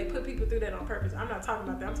do that. They put people through that on purpose. I'm not talking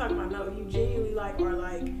about that. I'm talking about, no, you genuinely, like, are,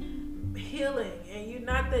 like, healing, and you,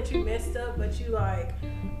 not that you messed up, but you, like,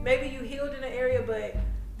 maybe you healed in an area, but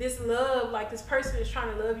this love, like, this person is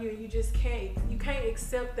trying to love you, and you just can't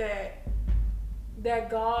accept that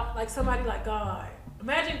God, like somebody like God.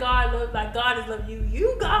 Imagine God is loving you.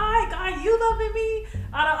 You, God, you loving me.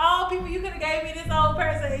 Out of all people, you could have gave me this old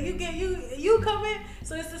person, and you coming.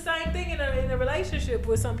 So it's the same thing in a relationship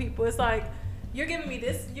with some people. It's like, you're giving me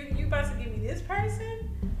this, you about to give me this person.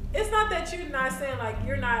 It's not that you're not saying like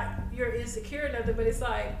you're insecure or nothing, but it's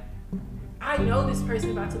like, I know this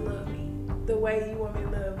person about to love me the way you want me to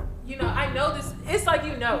love. You know, I know this. It's like,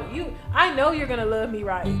 I know you're gonna love me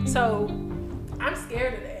right. So I'm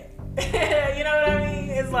scared of that. You know what I mean?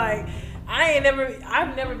 It's like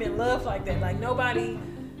I've never been loved like that. Like nobody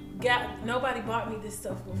bought me this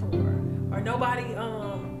stuff before, or nobody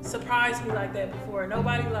surprised me like that before.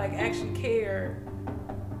 Nobody like actually cared,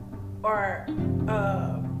 or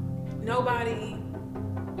nobody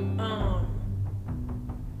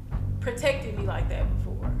protected me like that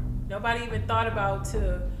before. Nobody even thought about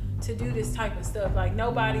to do this type of stuff. Like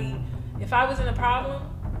nobody, if I was in a problem,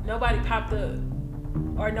 nobody popped up,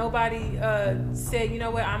 or nobody said, you know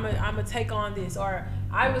what, I'm gonna take on this, or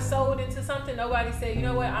I was sold into something, nobody said, you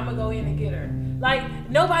know what, I'm gonna go in and get her. Like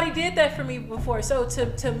nobody did that for me before. So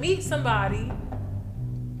to meet somebody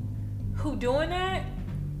who doing that,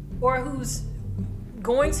 or who's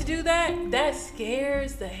going to do that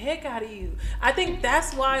scares the heck out of you. I think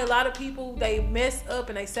that's why a lot of people, they mess up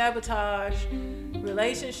and they sabotage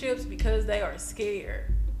relationships, because they are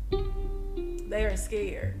scared. They are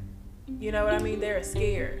scared. You know what I mean? They're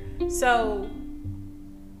scared. So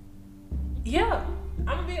yeah, I'm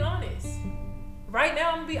gonna be honest. Right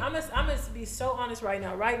now, I'm gonna be so honest right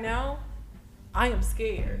now. Right now, I am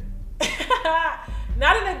scared.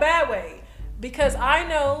 Not in a bad way, because I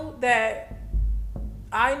know that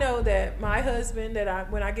my husband,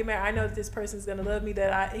 when I get married, I know that this person's gonna love me.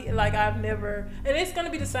 That I've never, and it's gonna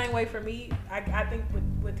be the same way for me. I think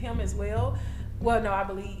with him as well. Well, no, I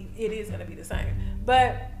believe it is gonna be the same.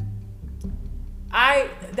 But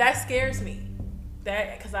that scares me.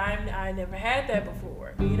 That, because I never had that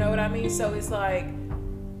before. You know what I mean? So it's like,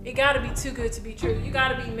 it gotta be too good to be true. You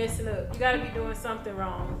gotta be messing up. You gotta be doing something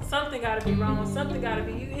wrong. Something gotta be wrong. Something gotta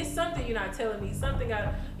be. It's something you're not telling me. Something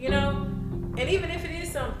gotta, you know. And even if it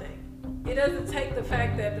is something, it doesn't take the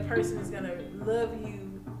fact that the person is gonna love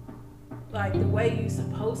you like the way you're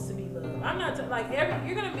supposed to be loved. I'm not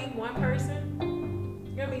you're gonna meet one person.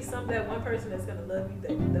 You're gonna meet that one person that's gonna love you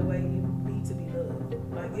the way you need to be loved.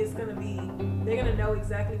 Like it's gonna be, they're gonna know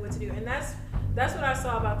exactly what to do. And that's what I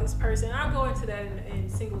saw about this person. I'll go into that in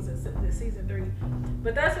Singles in season 3.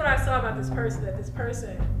 But that's what I saw about this person.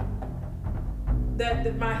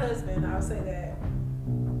 That my husband, I'll say that,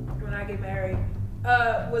 when I get married,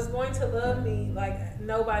 was going to love me like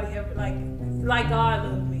nobody ever, like God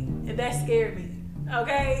loved me. And that scared me,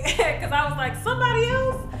 okay? Because I was like, somebody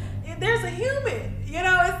else? There's a human. You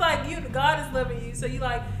know, it's like God is loving you. So you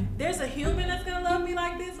like, there's a human that's going to love me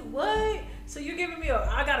like this? What? So you're giving me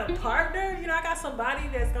I got a partner? You know, I got somebody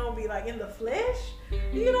that's going to be like in the flesh?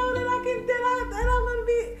 You know, that I'm going to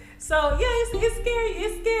be. So yeah, it's scary.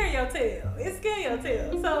 It's scary, your tail. It's scary, your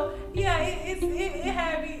tail. So yeah, it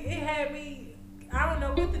had me, I don't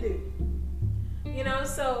know what to do. You know,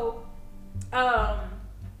 so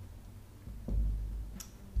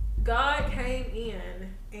God came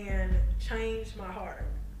in and changed my heart.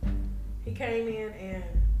 He came in and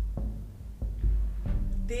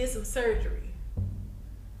did some surgery,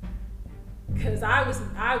 because I was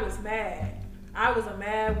mad. I was a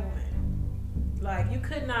mad woman. Like you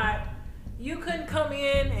couldn't come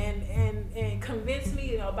in and convince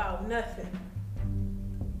me about nothing.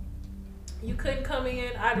 You couldn't come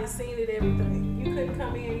in. I done seen it, everything. You couldn't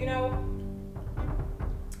come in, you know.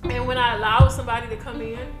 And when I allowed somebody to come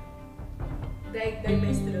in, they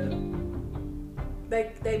messed it up.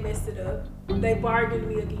 They messed it up. They bargained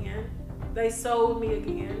me again. They sold me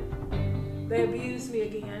again. They abused me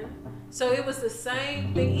again. So it was the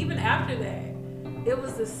same thing. Even after that, it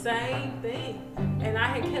was the same thing. And I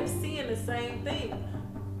had kept seeing the same thing.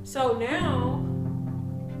 So now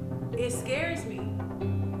it scares me.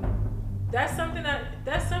 That's something that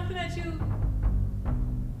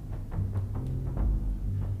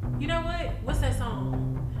you know what? What's that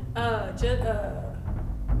song?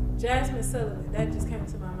 Jasmine Sullivan. That just came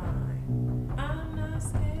to my mind. I'm not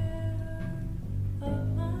scared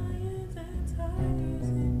of lions and tigers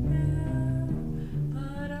and bears,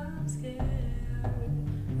 but I'm scared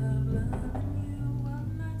of loving you.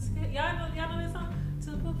 I'm not scared. Y'all know this song?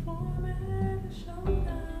 To perform at a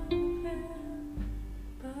showdown fair,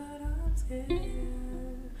 but I'm scared.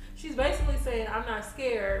 She's basically saying I'm not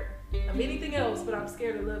scared of anything else, but I'm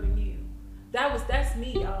scared of loving you. That's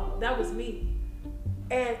me, y'all. That was me.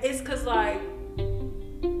 And it's cause like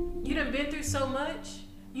you done been through so much.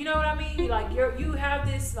 You know what I mean? Like you have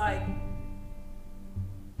this like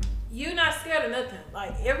you're not scared of nothing.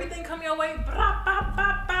 Like everything come your way, bop, bop,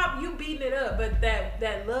 bop, bop, you beating it up. But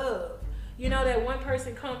that love, you know, that one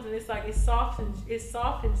person comes and it's like it softens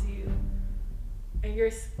you. And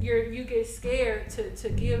you get scared to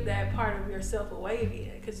give that part of yourself away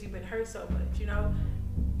again because you've been hurt so much, you know.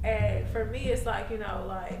 And for me, it's like, you know,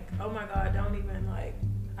 like, oh my God, don't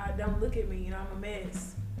look at me, you know, I'm a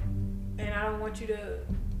mess, and I don't want you to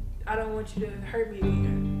hurt me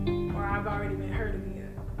again, or I've already been hurt again.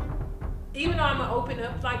 Even though I'm gonna open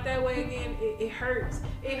up like that way again, it hurts.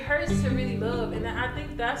 It hurts to really love, and I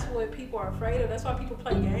think that's what people are afraid of. That's why people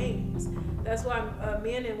play games. That's why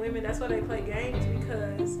men and women. That's why they play games,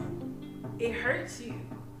 because it hurts you.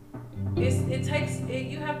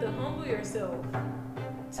 You have to humble yourself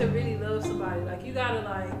to really love somebody. Like you gotta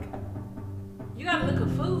look a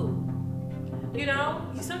fool. You know,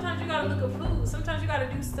 sometimes you gotta look a fool. Sometimes you gotta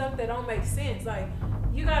do stuff that don't make sense. Like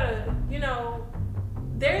you gotta, you know.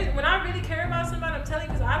 When I really care about somebody, I'm telling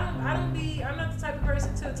you, because I'm not the type of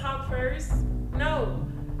person to talk first. No.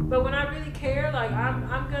 But when I really care, like I'm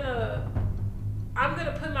gonna put I'm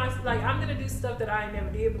gonna do stuff that I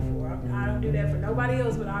never did before. I don't do that for nobody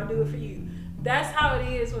else, but I'll do it for you. That's how it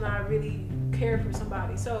is when I really care for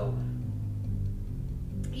somebody. So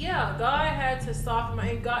yeah, God had to soften my,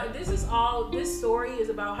 and God, this story is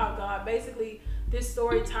about how God, basically this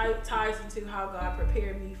story ties into how God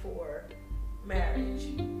prepared me for marriage,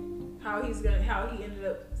 how he ended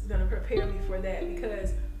up gonna prepare me for that.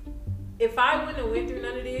 Because if I wouldn't have went through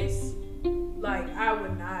none of this, like I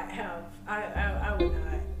would not, I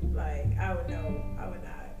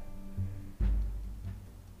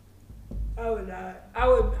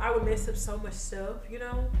would mess up so much stuff, you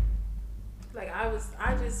know. Like I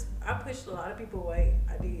pushed a lot of people away.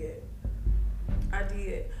 I did.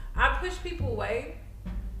 I pushed people away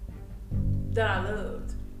that I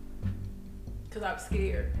loved, because I'm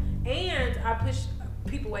scared, and I pushed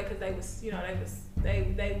people away because they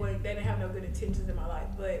didn't have no good intentions in my life.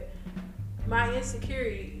 But my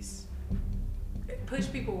insecurities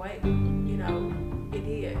pushed people away, you know, it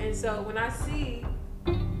did. And so when I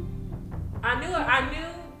knew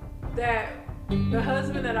that the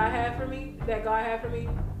husband that I had for me, that God had for me,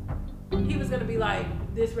 he was gonna be like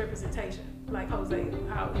this representation, like Hosea,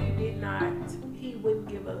 how he wouldn't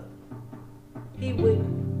give up. He would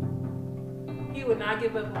not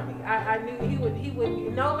give up on me. I knew he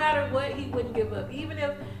wouldn't, no matter what, he wouldn't give up. Even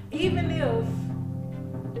if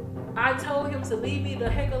I told him to leave me the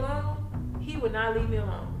heck alone, he would not leave me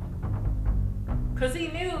alone. Because he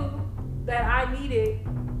knew that I needed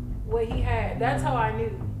what he had. That's how I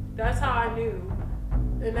knew.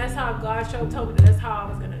 And that's how God told me that's how I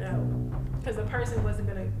was gonna know. Because the person wasn't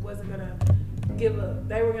gonna give up.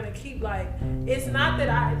 They were gonna keep, like, it's not that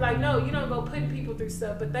I, like, no, you don't go putting people through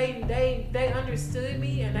stuff, but they understood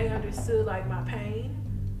me, and they understood like my pain,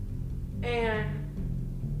 and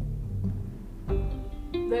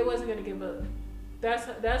they wasn't gonna give up. That's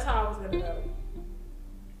how I was gonna know.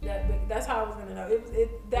 That's how I was gonna know.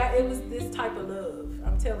 It was this type of love.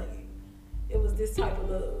 I'm telling you, it was this type of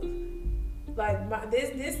love. Like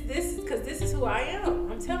this, because this is who I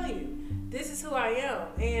am. I'm telling you, this is who I am.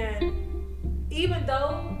 And even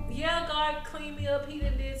though, yeah, God cleaned me up, He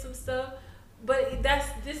did some stuff, but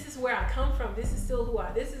this is where I come from. This is still who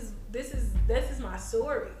this is my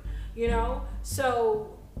story, you know.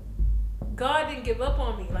 So God didn't give up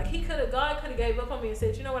on me. Like God could have gave up on me and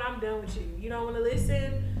said, you know what, I'm done with you. You don't want to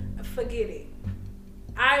listen, forget it.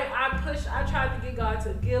 I tried to get God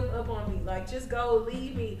to give up on me. Like, just go,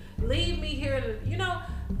 leave me here. You know,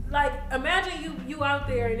 like, imagine you out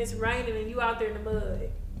there and it's raining and you out there in the mud.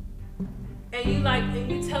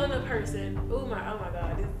 And you telling a person, oh my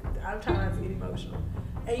God, I'm trying not to get emotional.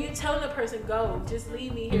 And you telling a person, go, just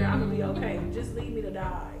leave me here, I'm gonna be okay. Just leave me to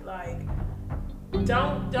die. Like,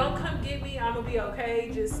 don't come get me, I'm gonna be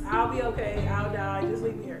okay. I'll be okay, I'll die, just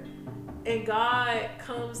leave me here. And God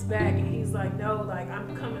comes back and he's like, no, like,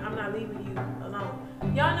 I'm coming, I'm not leaving you alone.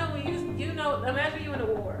 Y'all know when you know, imagine you in a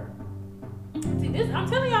war. See, I'm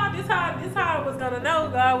telling y'all, this how I was gonna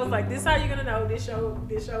know. God was like, this how you're gonna know. This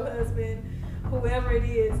your husband, whoever it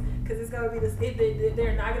is, because it's gonna be this.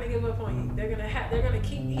 They're not gonna give up on you. They're gonna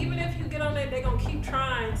keep, even if you get on there, they're gonna keep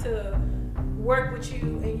trying to work with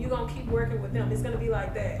you, and you're gonna keep working with them. It's gonna be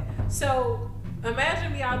like that. So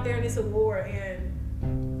imagine me out there and it's a war, and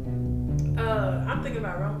I'm thinking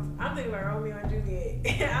about Romeo and Juliet.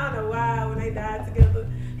 I don't know why when they died together.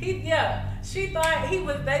 They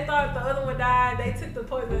thought the other one died. They took the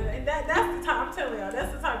poison, and that's the type. I'm telling y'all,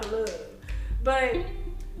 that's the type of love. But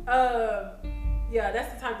yeah,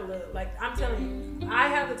 that's the type of love. Like, I'm telling you, I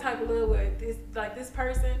have the type of love where this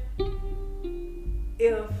person,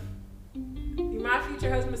 if my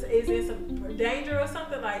future husband is in some danger or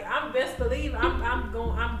something, like, I'm best believe I'm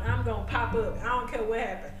gonna pop up. I don't care what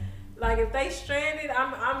happened. Like, if they stranded,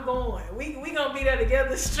 I'm going. We gonna be there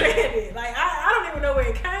together, stranded. Like, I don't even know where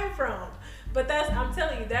it came from. But I'm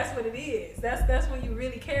telling you, that's what it is. That's when you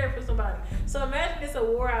really care for somebody. So imagine it's a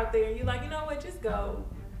war out there and you're like, you know what, just go,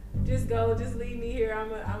 just leave me here.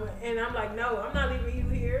 And I'm like, no, I'm not leaving you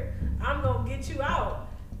here. I'm gonna get you out.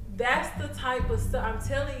 That's the type of stuff, I'm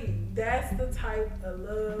telling you, that's the type of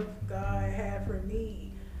love God had for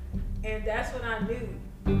me. And that's when I knew.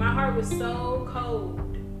 My heart was so cold.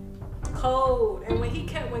 And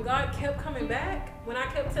when God kept coming back, when I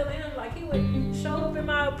kept telling him, like, he would show up in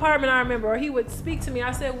my apartment, I remember, or he would speak to me.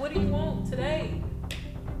 I said, what do you want today?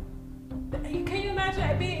 Can you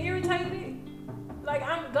imagine being irritated? Like,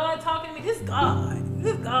 I'm God talking to me. This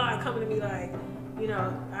God coming to me like, you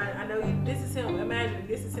know, I know you, this is him. Imagine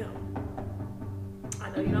this is him.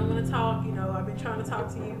 I know you don't want to talk. You know, I've been trying to talk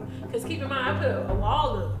to you. Because keep in mind, I put a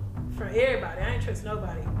wall up for everybody. I ain't trust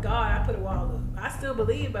nobody. God, I put a wall up. I still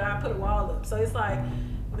believe, but I put a wall up. So it's like,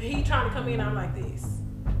 he trying to come in, I'm like this.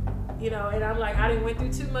 You know, and I'm like, I didn't went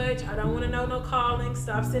through too much. I don't want to know no calling.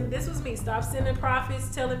 This was me. Stop sending prophets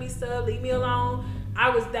telling me stuff. Leave me alone.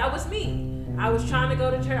 That was me. I was trying to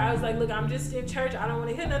go to church. I was like, look, I'm just in church. I don't want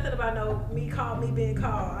to hear nothing about me being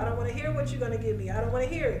called. I don't want to hear what you're going to give me. I don't want to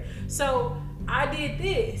hear it. So I did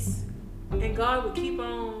this, and God would keep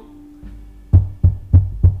on,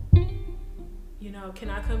 you know, can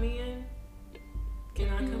I come in? Can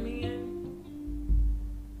I come in?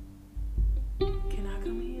 Can I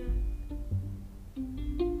come in?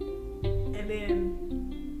 And then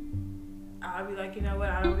I'll be like, you know what?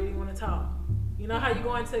 I don't really want to talk. You know how you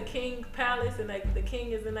go into a king palace and like the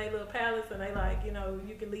king is in their little palace and they like, you know,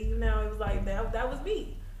 you can leave now. It was like that was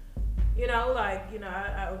me. You know, like, you know,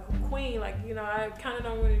 I queen, like, you know, I kind of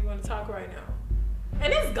don't really want to talk right now.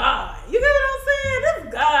 And it's God. You get what I'm saying? It's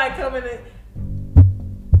God coming in.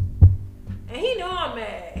 And he know I'm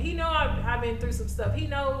mad. He know I've been through some stuff. He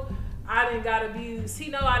know I done got abused. He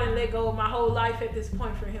know I done let go of my whole life at this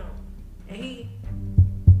point for him. And he,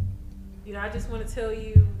 you know, I just want to tell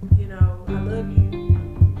you, you know, I love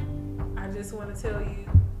you. I just want to tell you.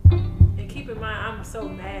 And keep in mind, I'm so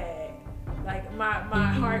mad. Like, my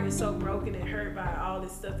heart is so broken and hurt by all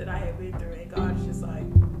this stuff that I have been through. And God's just like,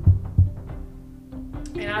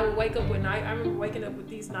 and I would wake up I remember waking up with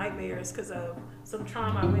these nightmares because of some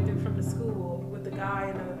trauma I went through from the school with the guy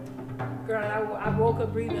and the girl. And I woke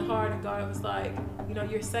up breathing hard, and God was like, you know,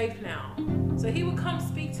 you're safe now. So he would come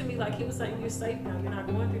speak to me like he was saying, you're safe now. You're not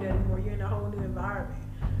going through that anymore. You're in a whole new environment.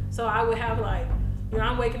 So I would have like, you know,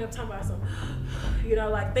 I'm waking up talking about some, you know,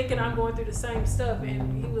 like thinking I'm going through the same stuff.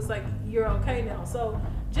 And he was like, you're okay now. So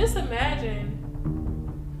just imagine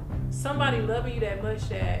somebody loving you that much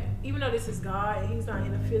that even though this is God and he's not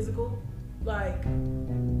in the physical, like,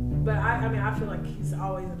 but I mean, I feel like he's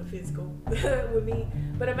always in the physical with me.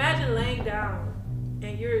 But imagine laying down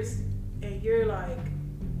and you're like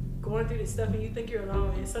going through this stuff and you think you're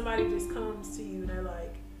alone and somebody just comes to you and they're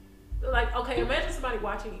like, okay, imagine somebody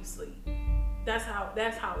watching you sleep. That's what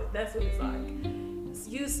it's like.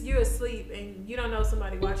 You're asleep and you don't know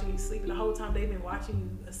somebody watching you sleep, and the whole time they've been watching you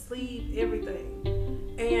asleep,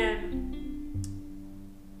 everything. And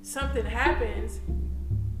something happens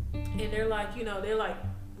and they're like, you know, they're like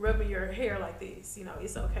rubbing your hair like this, you know,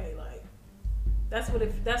 it's okay. Like, that's what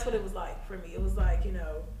it was like for me. It was like, you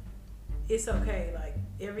know, it's okay. Like,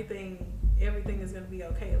 everything is gonna be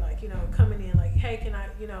okay. Like, coming in like, hey, can I,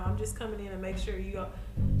 I'm just coming in and make sure y'all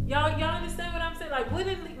understand what I'm saying? Like,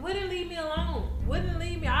 wouldn't leave me alone. Wouldn't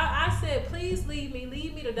leave me. I said, please leave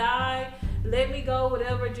me to die. Let me go,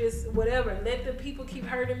 whatever, just whatever. Let the people keep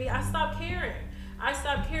hurting me. I stopped caring. I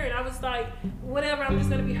was like, whatever, I'm just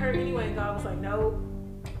gonna be hurt anyway. And God was like, no.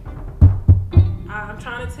 I'm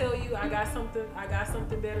trying to tell you, I got something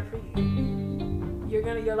better for you.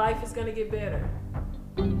 Your life is gonna get better.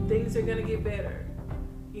 Things are gonna get better.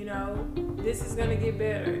 This is gonna get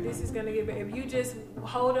better. This is gonna get better. If you just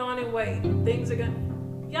hold on and wait, things are gonna.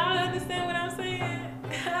 Y'all understand what I'm saying?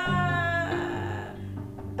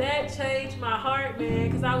 That changed my heart, man.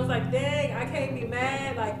 Because I was like, dang, I can't be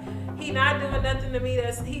mad. Like, he not doing nothing to me.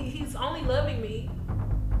 He's only loving me.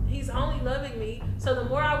 He's only loving me. So the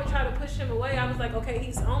more I would try to push him away, I was like, okay,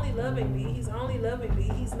 he's only loving me. He's only loving me.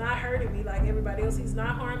 He's not hurting me like everybody else. He's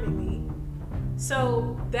not harming me.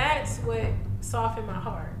 So that's what softened my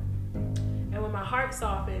heart. And when my heart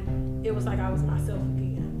softened, it was like I was myself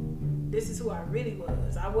again. This is who I really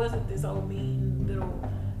was. I wasn't this old mean little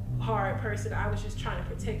hard person. I was just trying to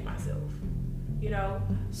protect myself.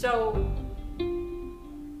 So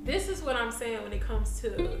this is what I'm saying when it comes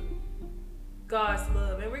to God's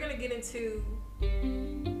love. And we're going to get into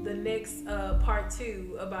the next part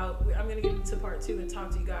 2 about, I'm going to get into part 2 and talk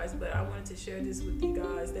to you guys, but I wanted to share this with you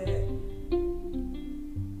guys that,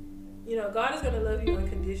 God is going to love you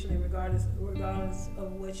unconditionally regardless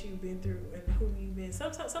of what you've been through and who you've been.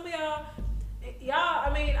 Some of y'all, I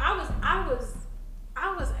mean, I was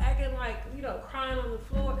acting like, crying on the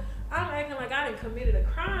floor. I'm acting like I didn't committed a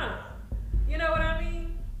crime. You know what I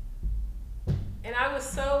mean? And I was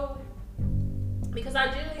so, because I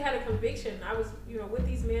genuinely had a conviction. I was, with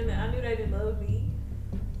these men that I knew they didn't love me.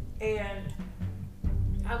 And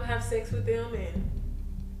I would have sex with them and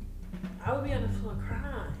I would be on the floor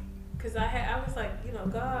crying. Because I was like,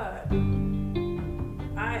 God,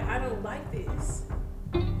 I don't like this.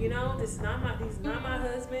 This is not my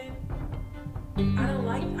husband. I don't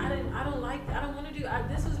want to do,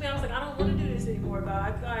 this was me. I was like, I don't want to do this anymore,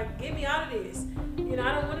 God. Get me out of this.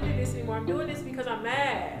 I don't want to do this anymore. I'm doing this because I'm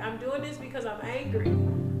mad. I'm doing this because I'm angry.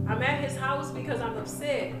 I'm at his house because I'm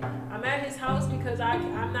upset. I'm at his house because I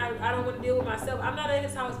don't want to deal with myself. I'm not at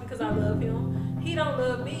his house because I love him. He don't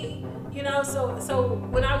love me. So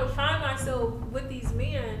when I would find myself with these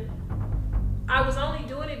men, I was only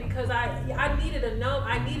doing it because I needed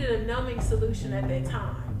a numbing solution at that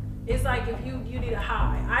time. It's like if you need a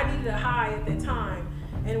high. I needed a high at that time.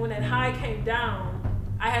 And when that high came down,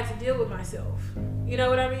 I had to deal with myself. You know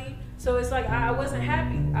what I mean? So it's like I wasn't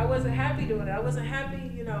happy. I wasn't happy doing it. I wasn't happy,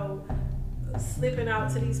 slipping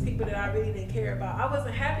out to these people that I really didn't care about. I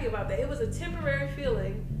wasn't happy about that. It was a temporary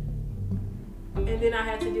feeling. And then I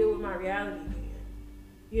had to deal with my reality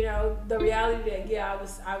again. The reality that,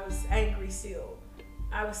 I was angry still.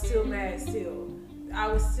 I was still mad still. I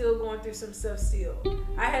was still going through some stuff still.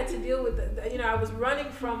 I had to deal with I was running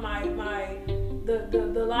from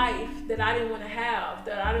the life that I didn't want to have,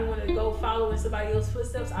 that I didn't want to go follow in somebody else's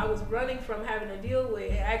footsteps. I was running from having to deal with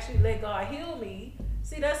and actually let God heal me.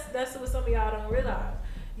 See, that's what some of y'all don't realize.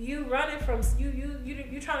 You running from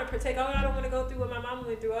you trying to protect. Oh, I don't want to go through what my mama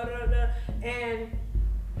went through. And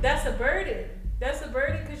that's a burden. That's a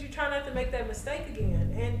burden because you're trying not to make that mistake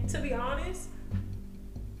again. And to be honest,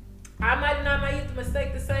 I might not make the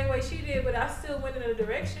mistake the same way she did, but I still went in a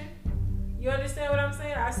direction. You understand what I'm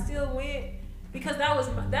saying? I still went because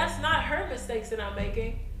that's not her mistakes that I'm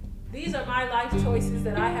making. These are my life choices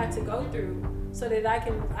that I had to go through so that I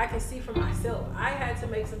can see for myself. I had to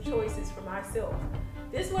make some choices for myself.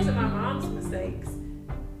 This wasn't my mom's mistakes.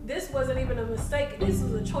 This wasn't even a mistake. This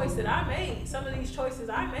was a choice that I made. Some of these choices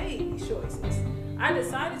I made, these choices. I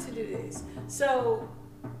decided to do this. So,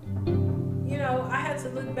 I had to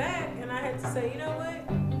look back and I had to say, you know what?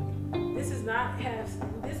 This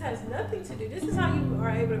has nothing to do. This is how you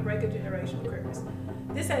are able to break a generational curse.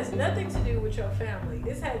 This has nothing to do with your family.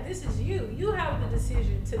 This is you. You have the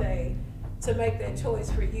decision today to make that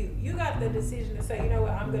choice for you. You got the decision to say, you know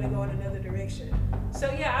what, I'm going to go in another direction. So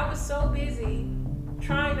I was so busy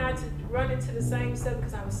trying not to run into the same stuff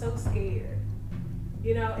because I was so scared.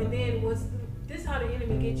 And then this is how the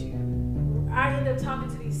enemy gets you. I ended up talking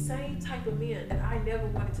to these same type of men that I never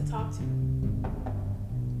wanted to talk to.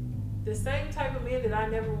 The same type of men that I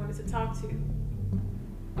never wanted to talk to,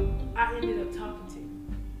 I ended up talking to.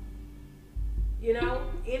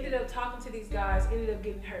 Ended up talking to these guys, ended up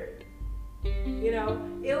getting hurt.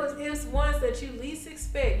 It was ones that you least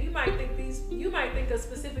expect. You might think a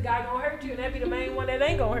specific guy gonna hurt you, and that be the main one that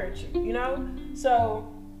ain't gonna hurt you.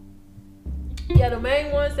 So the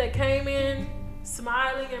main ones that came in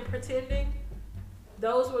smiling and pretending,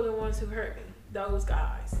 those were the ones who hurt me. Those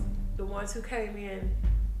guys, the ones who came in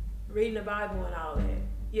reading the Bible and all that.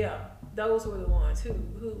 Yeah, those were the ones who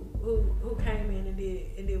came in and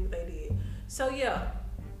did what they did. So yeah,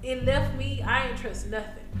 it left me. I didn't trust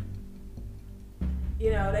nothing.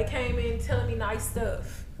 You know, they came in telling me nice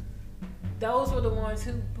stuff. Those were the ones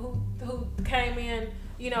who came in,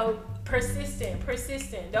 you know, persistent.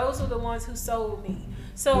 Those were the ones who sold me.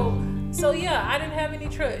 So yeah, I didn't have any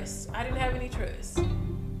trust.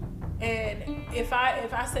 And if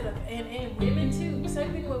I said, and women too,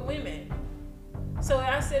 same thing with women. So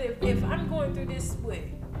I said, if I'm going through this with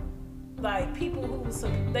like people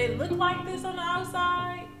who they look like this on the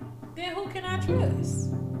outside, then who can I trust?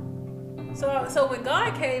 So when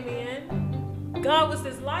God came in, God was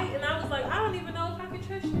this light, and I was like, I don't even know if I can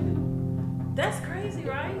trust you. That's crazy,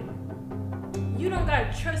 right? You don't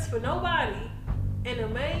got trust for nobody, and the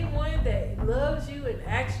main one that loves you and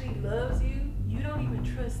actually loves you, you don't even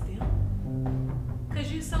trust them. Cause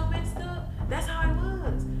you so messed up. That's how I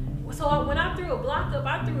was. So when I threw a block up,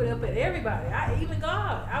 I threw it up at everybody. Even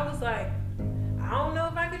God. I was like, I don't know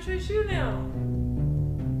if I can trust you now.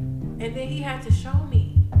 And then he had to show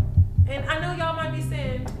me. And I know y'all might be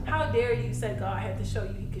saying, how dare you say God had to show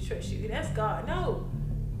you he could trust you? That's God. No.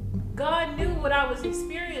 God knew what I was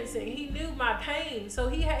experiencing. He knew my pain. So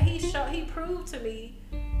he proved to me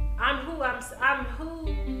I'm who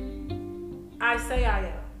I say I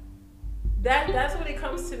am. That's when it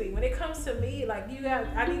comes to me. When it comes to me, like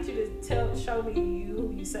I need you to show me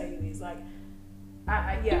who you say you is. Like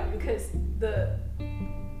yeah, because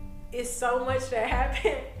it's so much that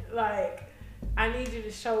happened. Like I need you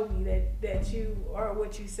to show me that you are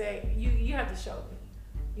what you say. You have to show me,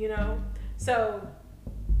 you know? So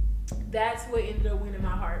that's what ended up winning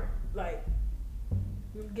my heart. Like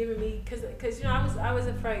giving me, cause you know, I was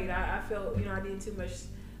afraid. I felt, you know, I did too much.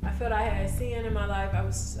 I felt I had sin in my life. I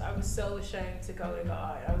was so ashamed to go to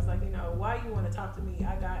God. I was like, you know, why you want to talk to me?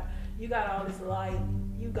 You got all this light.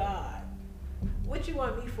 You God. What you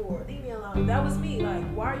want me for? Leave me alone. That was me. Like,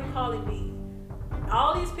 why are you calling me?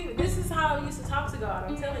 All these people. This is how I used to talk to God.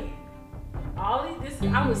 I'm telling you. I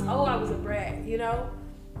was a brat, you know.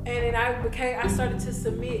 And then I started to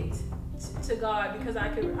submit to God because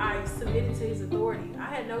I submitted to His authority. I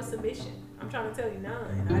had no submission. I'm trying to tell you,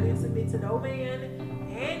 none. I didn't submit to no man,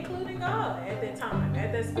 including God at that time,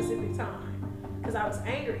 at that specific time, because I was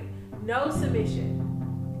angry. No submission.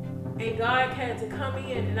 And God had to come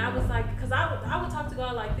in, and I was like, because I would talk to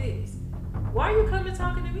God like this. Why are you coming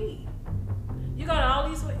talking to me? You got all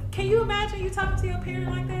these, can you imagine you talking to your parent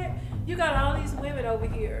like that? You got all these women over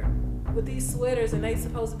here with these sweaters, and they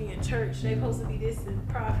supposed to be in church. They supposed to be this and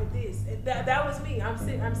prophet this. And that was me. I'm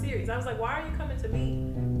serious. I was like, why are you coming to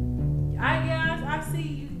me? I see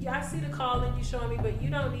you. I see the calling you showing me, but you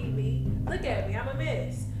don't need me. Look at me. I'm a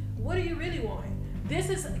mess. What do you really want?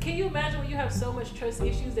 Can you imagine when you have so much trust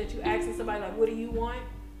issues that you asking somebody like, what do you want?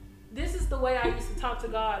 This is the way I used to talk to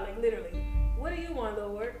God, like literally. What do you want,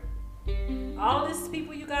 Lord? All these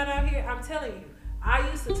people you got out here, I'm telling you. I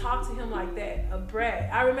used to talk to him like that, a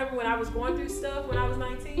brat. I remember when I was going through stuff when I was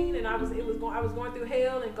 19, and I was going through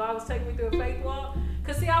hell, and God was taking me through a faith walk.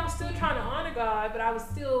 Cause see, I was still trying to honor God, but I was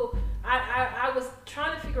still, I was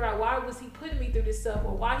trying to figure out why was He putting me through this stuff,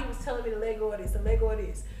 or why He was telling me to let go of this and let go of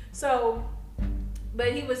this. So,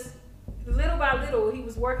 but He was little by little, He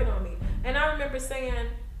was working on me. And I remember saying,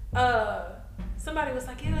 somebody was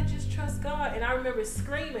like, yeah, just trust God. And I remember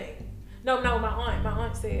screaming. No, my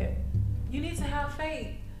aunt said, you need to have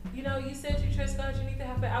faith. You know, you said you trust God, you need to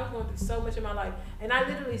have faith. I was going through so much in my life. And I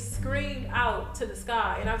literally screamed out to the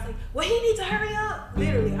sky. And I was like, well, He needs to hurry up.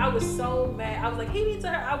 Literally, I was so mad. I was like, He needs to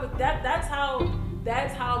hurry. That's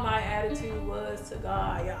how my attitude was to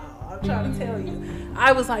God, y'all. I'm trying to tell you.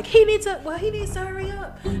 I was like, He needs to hurry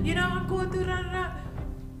up. You know, I'm going through da.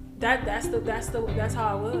 That's how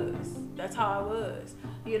I was. That's how I was.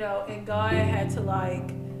 You know, and God had to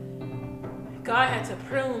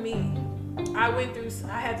prune me. I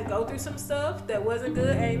had to go through some stuff that wasn't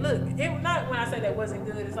good. And look, not when I say that wasn't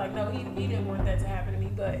good, it's like, no, he didn't want that to happen to me,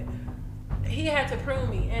 but He had to prune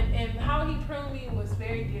me. And how He pruned me was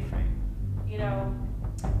very different. You know,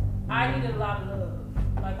 I needed a lot of love,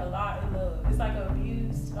 like a lot of love. It's like an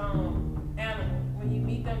abused animal. When you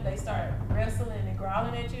meet them, they start wrestling and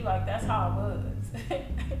growling at you. Like, that's how I was.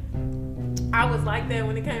 I was like that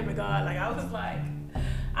when it came to God. Like, I was like,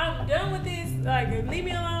 I'm done with this. Like, leave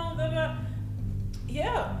me alone. Blah, blah.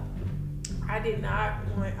 Yeah. I did not.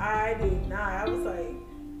 I was like,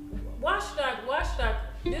 why should I,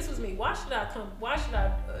 this was me. Why should I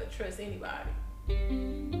trust anybody?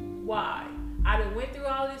 Why? I done went through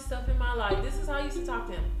all this stuff in my life. This is how I used to talk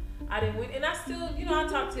to him. I didn't win, and I still, I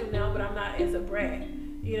talk to him now, but I'm not as a brat.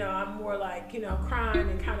 I'm more like, crying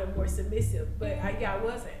and kind of more submissive. But I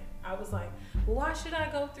wasn't. I was like, well, why should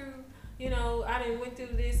I go through, I didn't went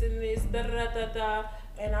through this and this, da da da da da.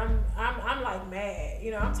 And I'm like mad.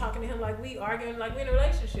 I'm talking to him like we arguing, like we in a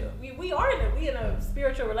relationship. We in a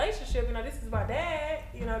spiritual relationship. This is my dad.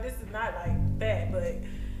 This is not like that. But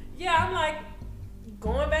yeah, I'm like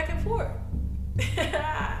going back and forth.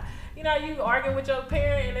 You arguing with your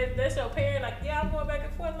parent, and that's your parent. Like, yeah, I'm going back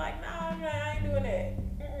and forth. Like, nah, I ain't doing that.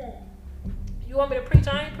 You want me to preach?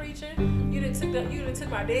 I ain't preaching. You done took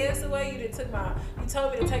my dance away. You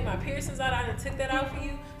told me to take my piercings out. I done took that out for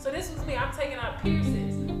you. So this was me. I'm taking out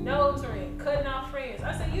piercings, nose ring, cutting out friends.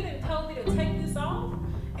 I said, you didn't tell me to take this off,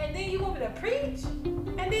 and then you want me to preach,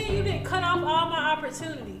 and then you didn't cut off all my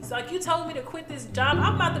opportunities. Like, you told me to quit this job.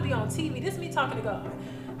 I'm about to be on TV. This is me talking to God.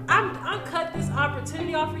 I'm cut this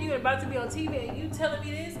opportunity off for you and about to be on TV, and you telling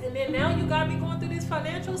me this, and then now you got me going through this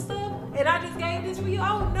financial stuff, and I just gave this for you.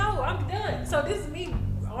 Oh no, I'm done. So this is me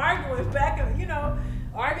arguing back and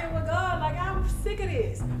arguing with God. Like, I'm sick of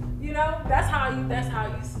this. That's how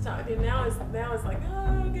I used to talk. And now it's like,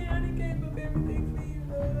 oh, okay, I done gave up everything for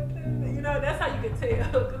you. That's how you can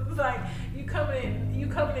tell. Cause it's like you coming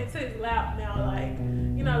into his lap now. Like,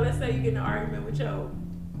 let's say you get in an argument with your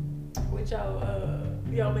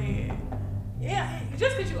man. Yeah,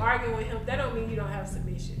 just because you arguing with him, that don't mean you don't have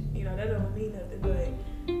submission. That don't mean nothing. But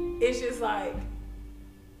it's just like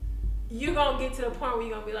you gonna get to the point where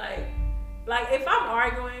you're gonna be like if I'm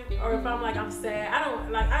arguing or if I'm like I'm sad, I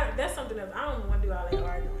don't that's something else. I don't want to do all that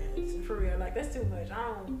arguing for real. Like, that's too much. I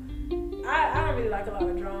don't really like a lot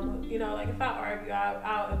of drama. Like, if I argue,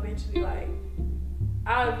 I'll eventually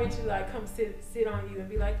come sit on you and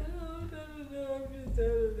be like,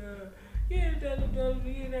 you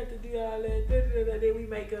didn't have to do all that. Then we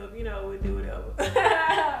make up, we do whatever.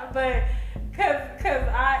 But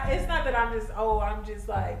it's not that I'm just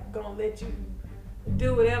like gonna let you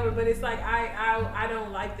do whatever. But it's like I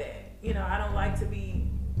don't like that. I don't like to be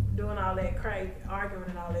doing all that crazy arguing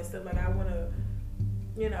and all that stuff. Like, I want to,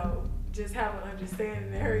 just have an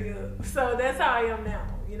understanding and hurry up. So that's how I am now.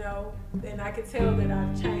 And I can tell that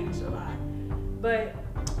I've changed a lot. But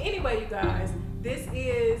anyway, you guys, this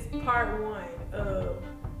is part 1 of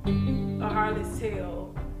A Harlot's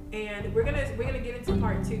Tale, and we're gonna get into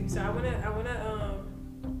part 2. So I wanna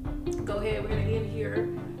go ahead. We're gonna end here,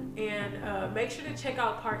 and make sure to check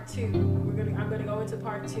out part 2. I'm gonna go into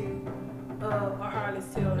part 2 of A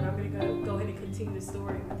Harlot's Tale, and I'm gonna go ahead and continue the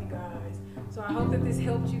story with you guys. So I hope that this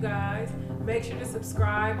helped you guys. Make sure to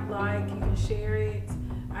subscribe, like, you can share it.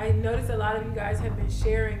 I noticed a lot of you guys have been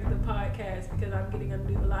sharing the podcast because I'm getting a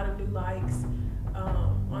lot of new likes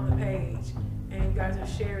on the page, and you guys are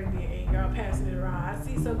sharing it and y'all passing it around. I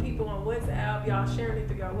see some people on WhatsApp, y'all sharing it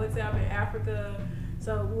through y'all WhatsApp in Africa.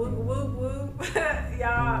 So whoop whoop whoop,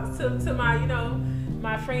 y'all, to my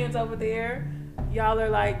my friends over there, y'all are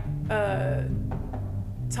like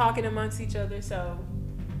talking amongst each other. So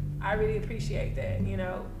I really appreciate that.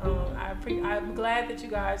 I'm glad that you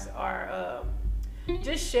guys are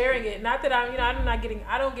just sharing it. Not that I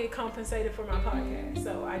don't get compensated for my podcast,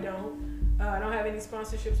 so I don't have any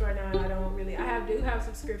sponsorships right now, and I do have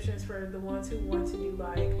subscriptions for the ones who want to do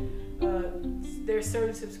there's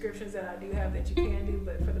certain subscriptions that I do have that you can do,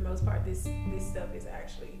 but for the most part, this stuff is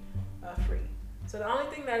actually free. So the only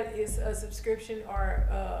thing that is a subscription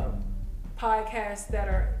are podcasts that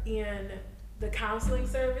are in the counseling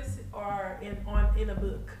service or in a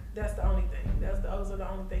book. That's the only thing. Those are the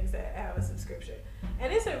only things that have a subscription,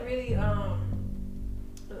 and it's a really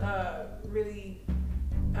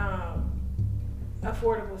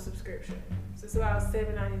affordable subscription. So it's about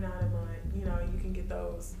 $7.99 a month. You can get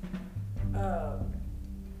those.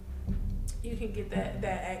 You can get that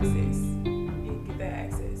access. You can get that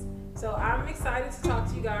access. So I'm excited to talk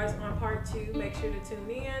to you guys on part 2. Make sure to tune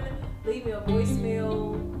in. Leave me a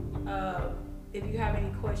voicemail. If you have any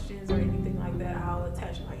questions or anything like that, I'll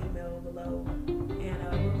attach my email below, and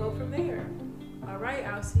we'll go from there. All right,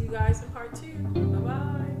 I'll see you guys in part 2.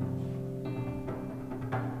 Bye-bye.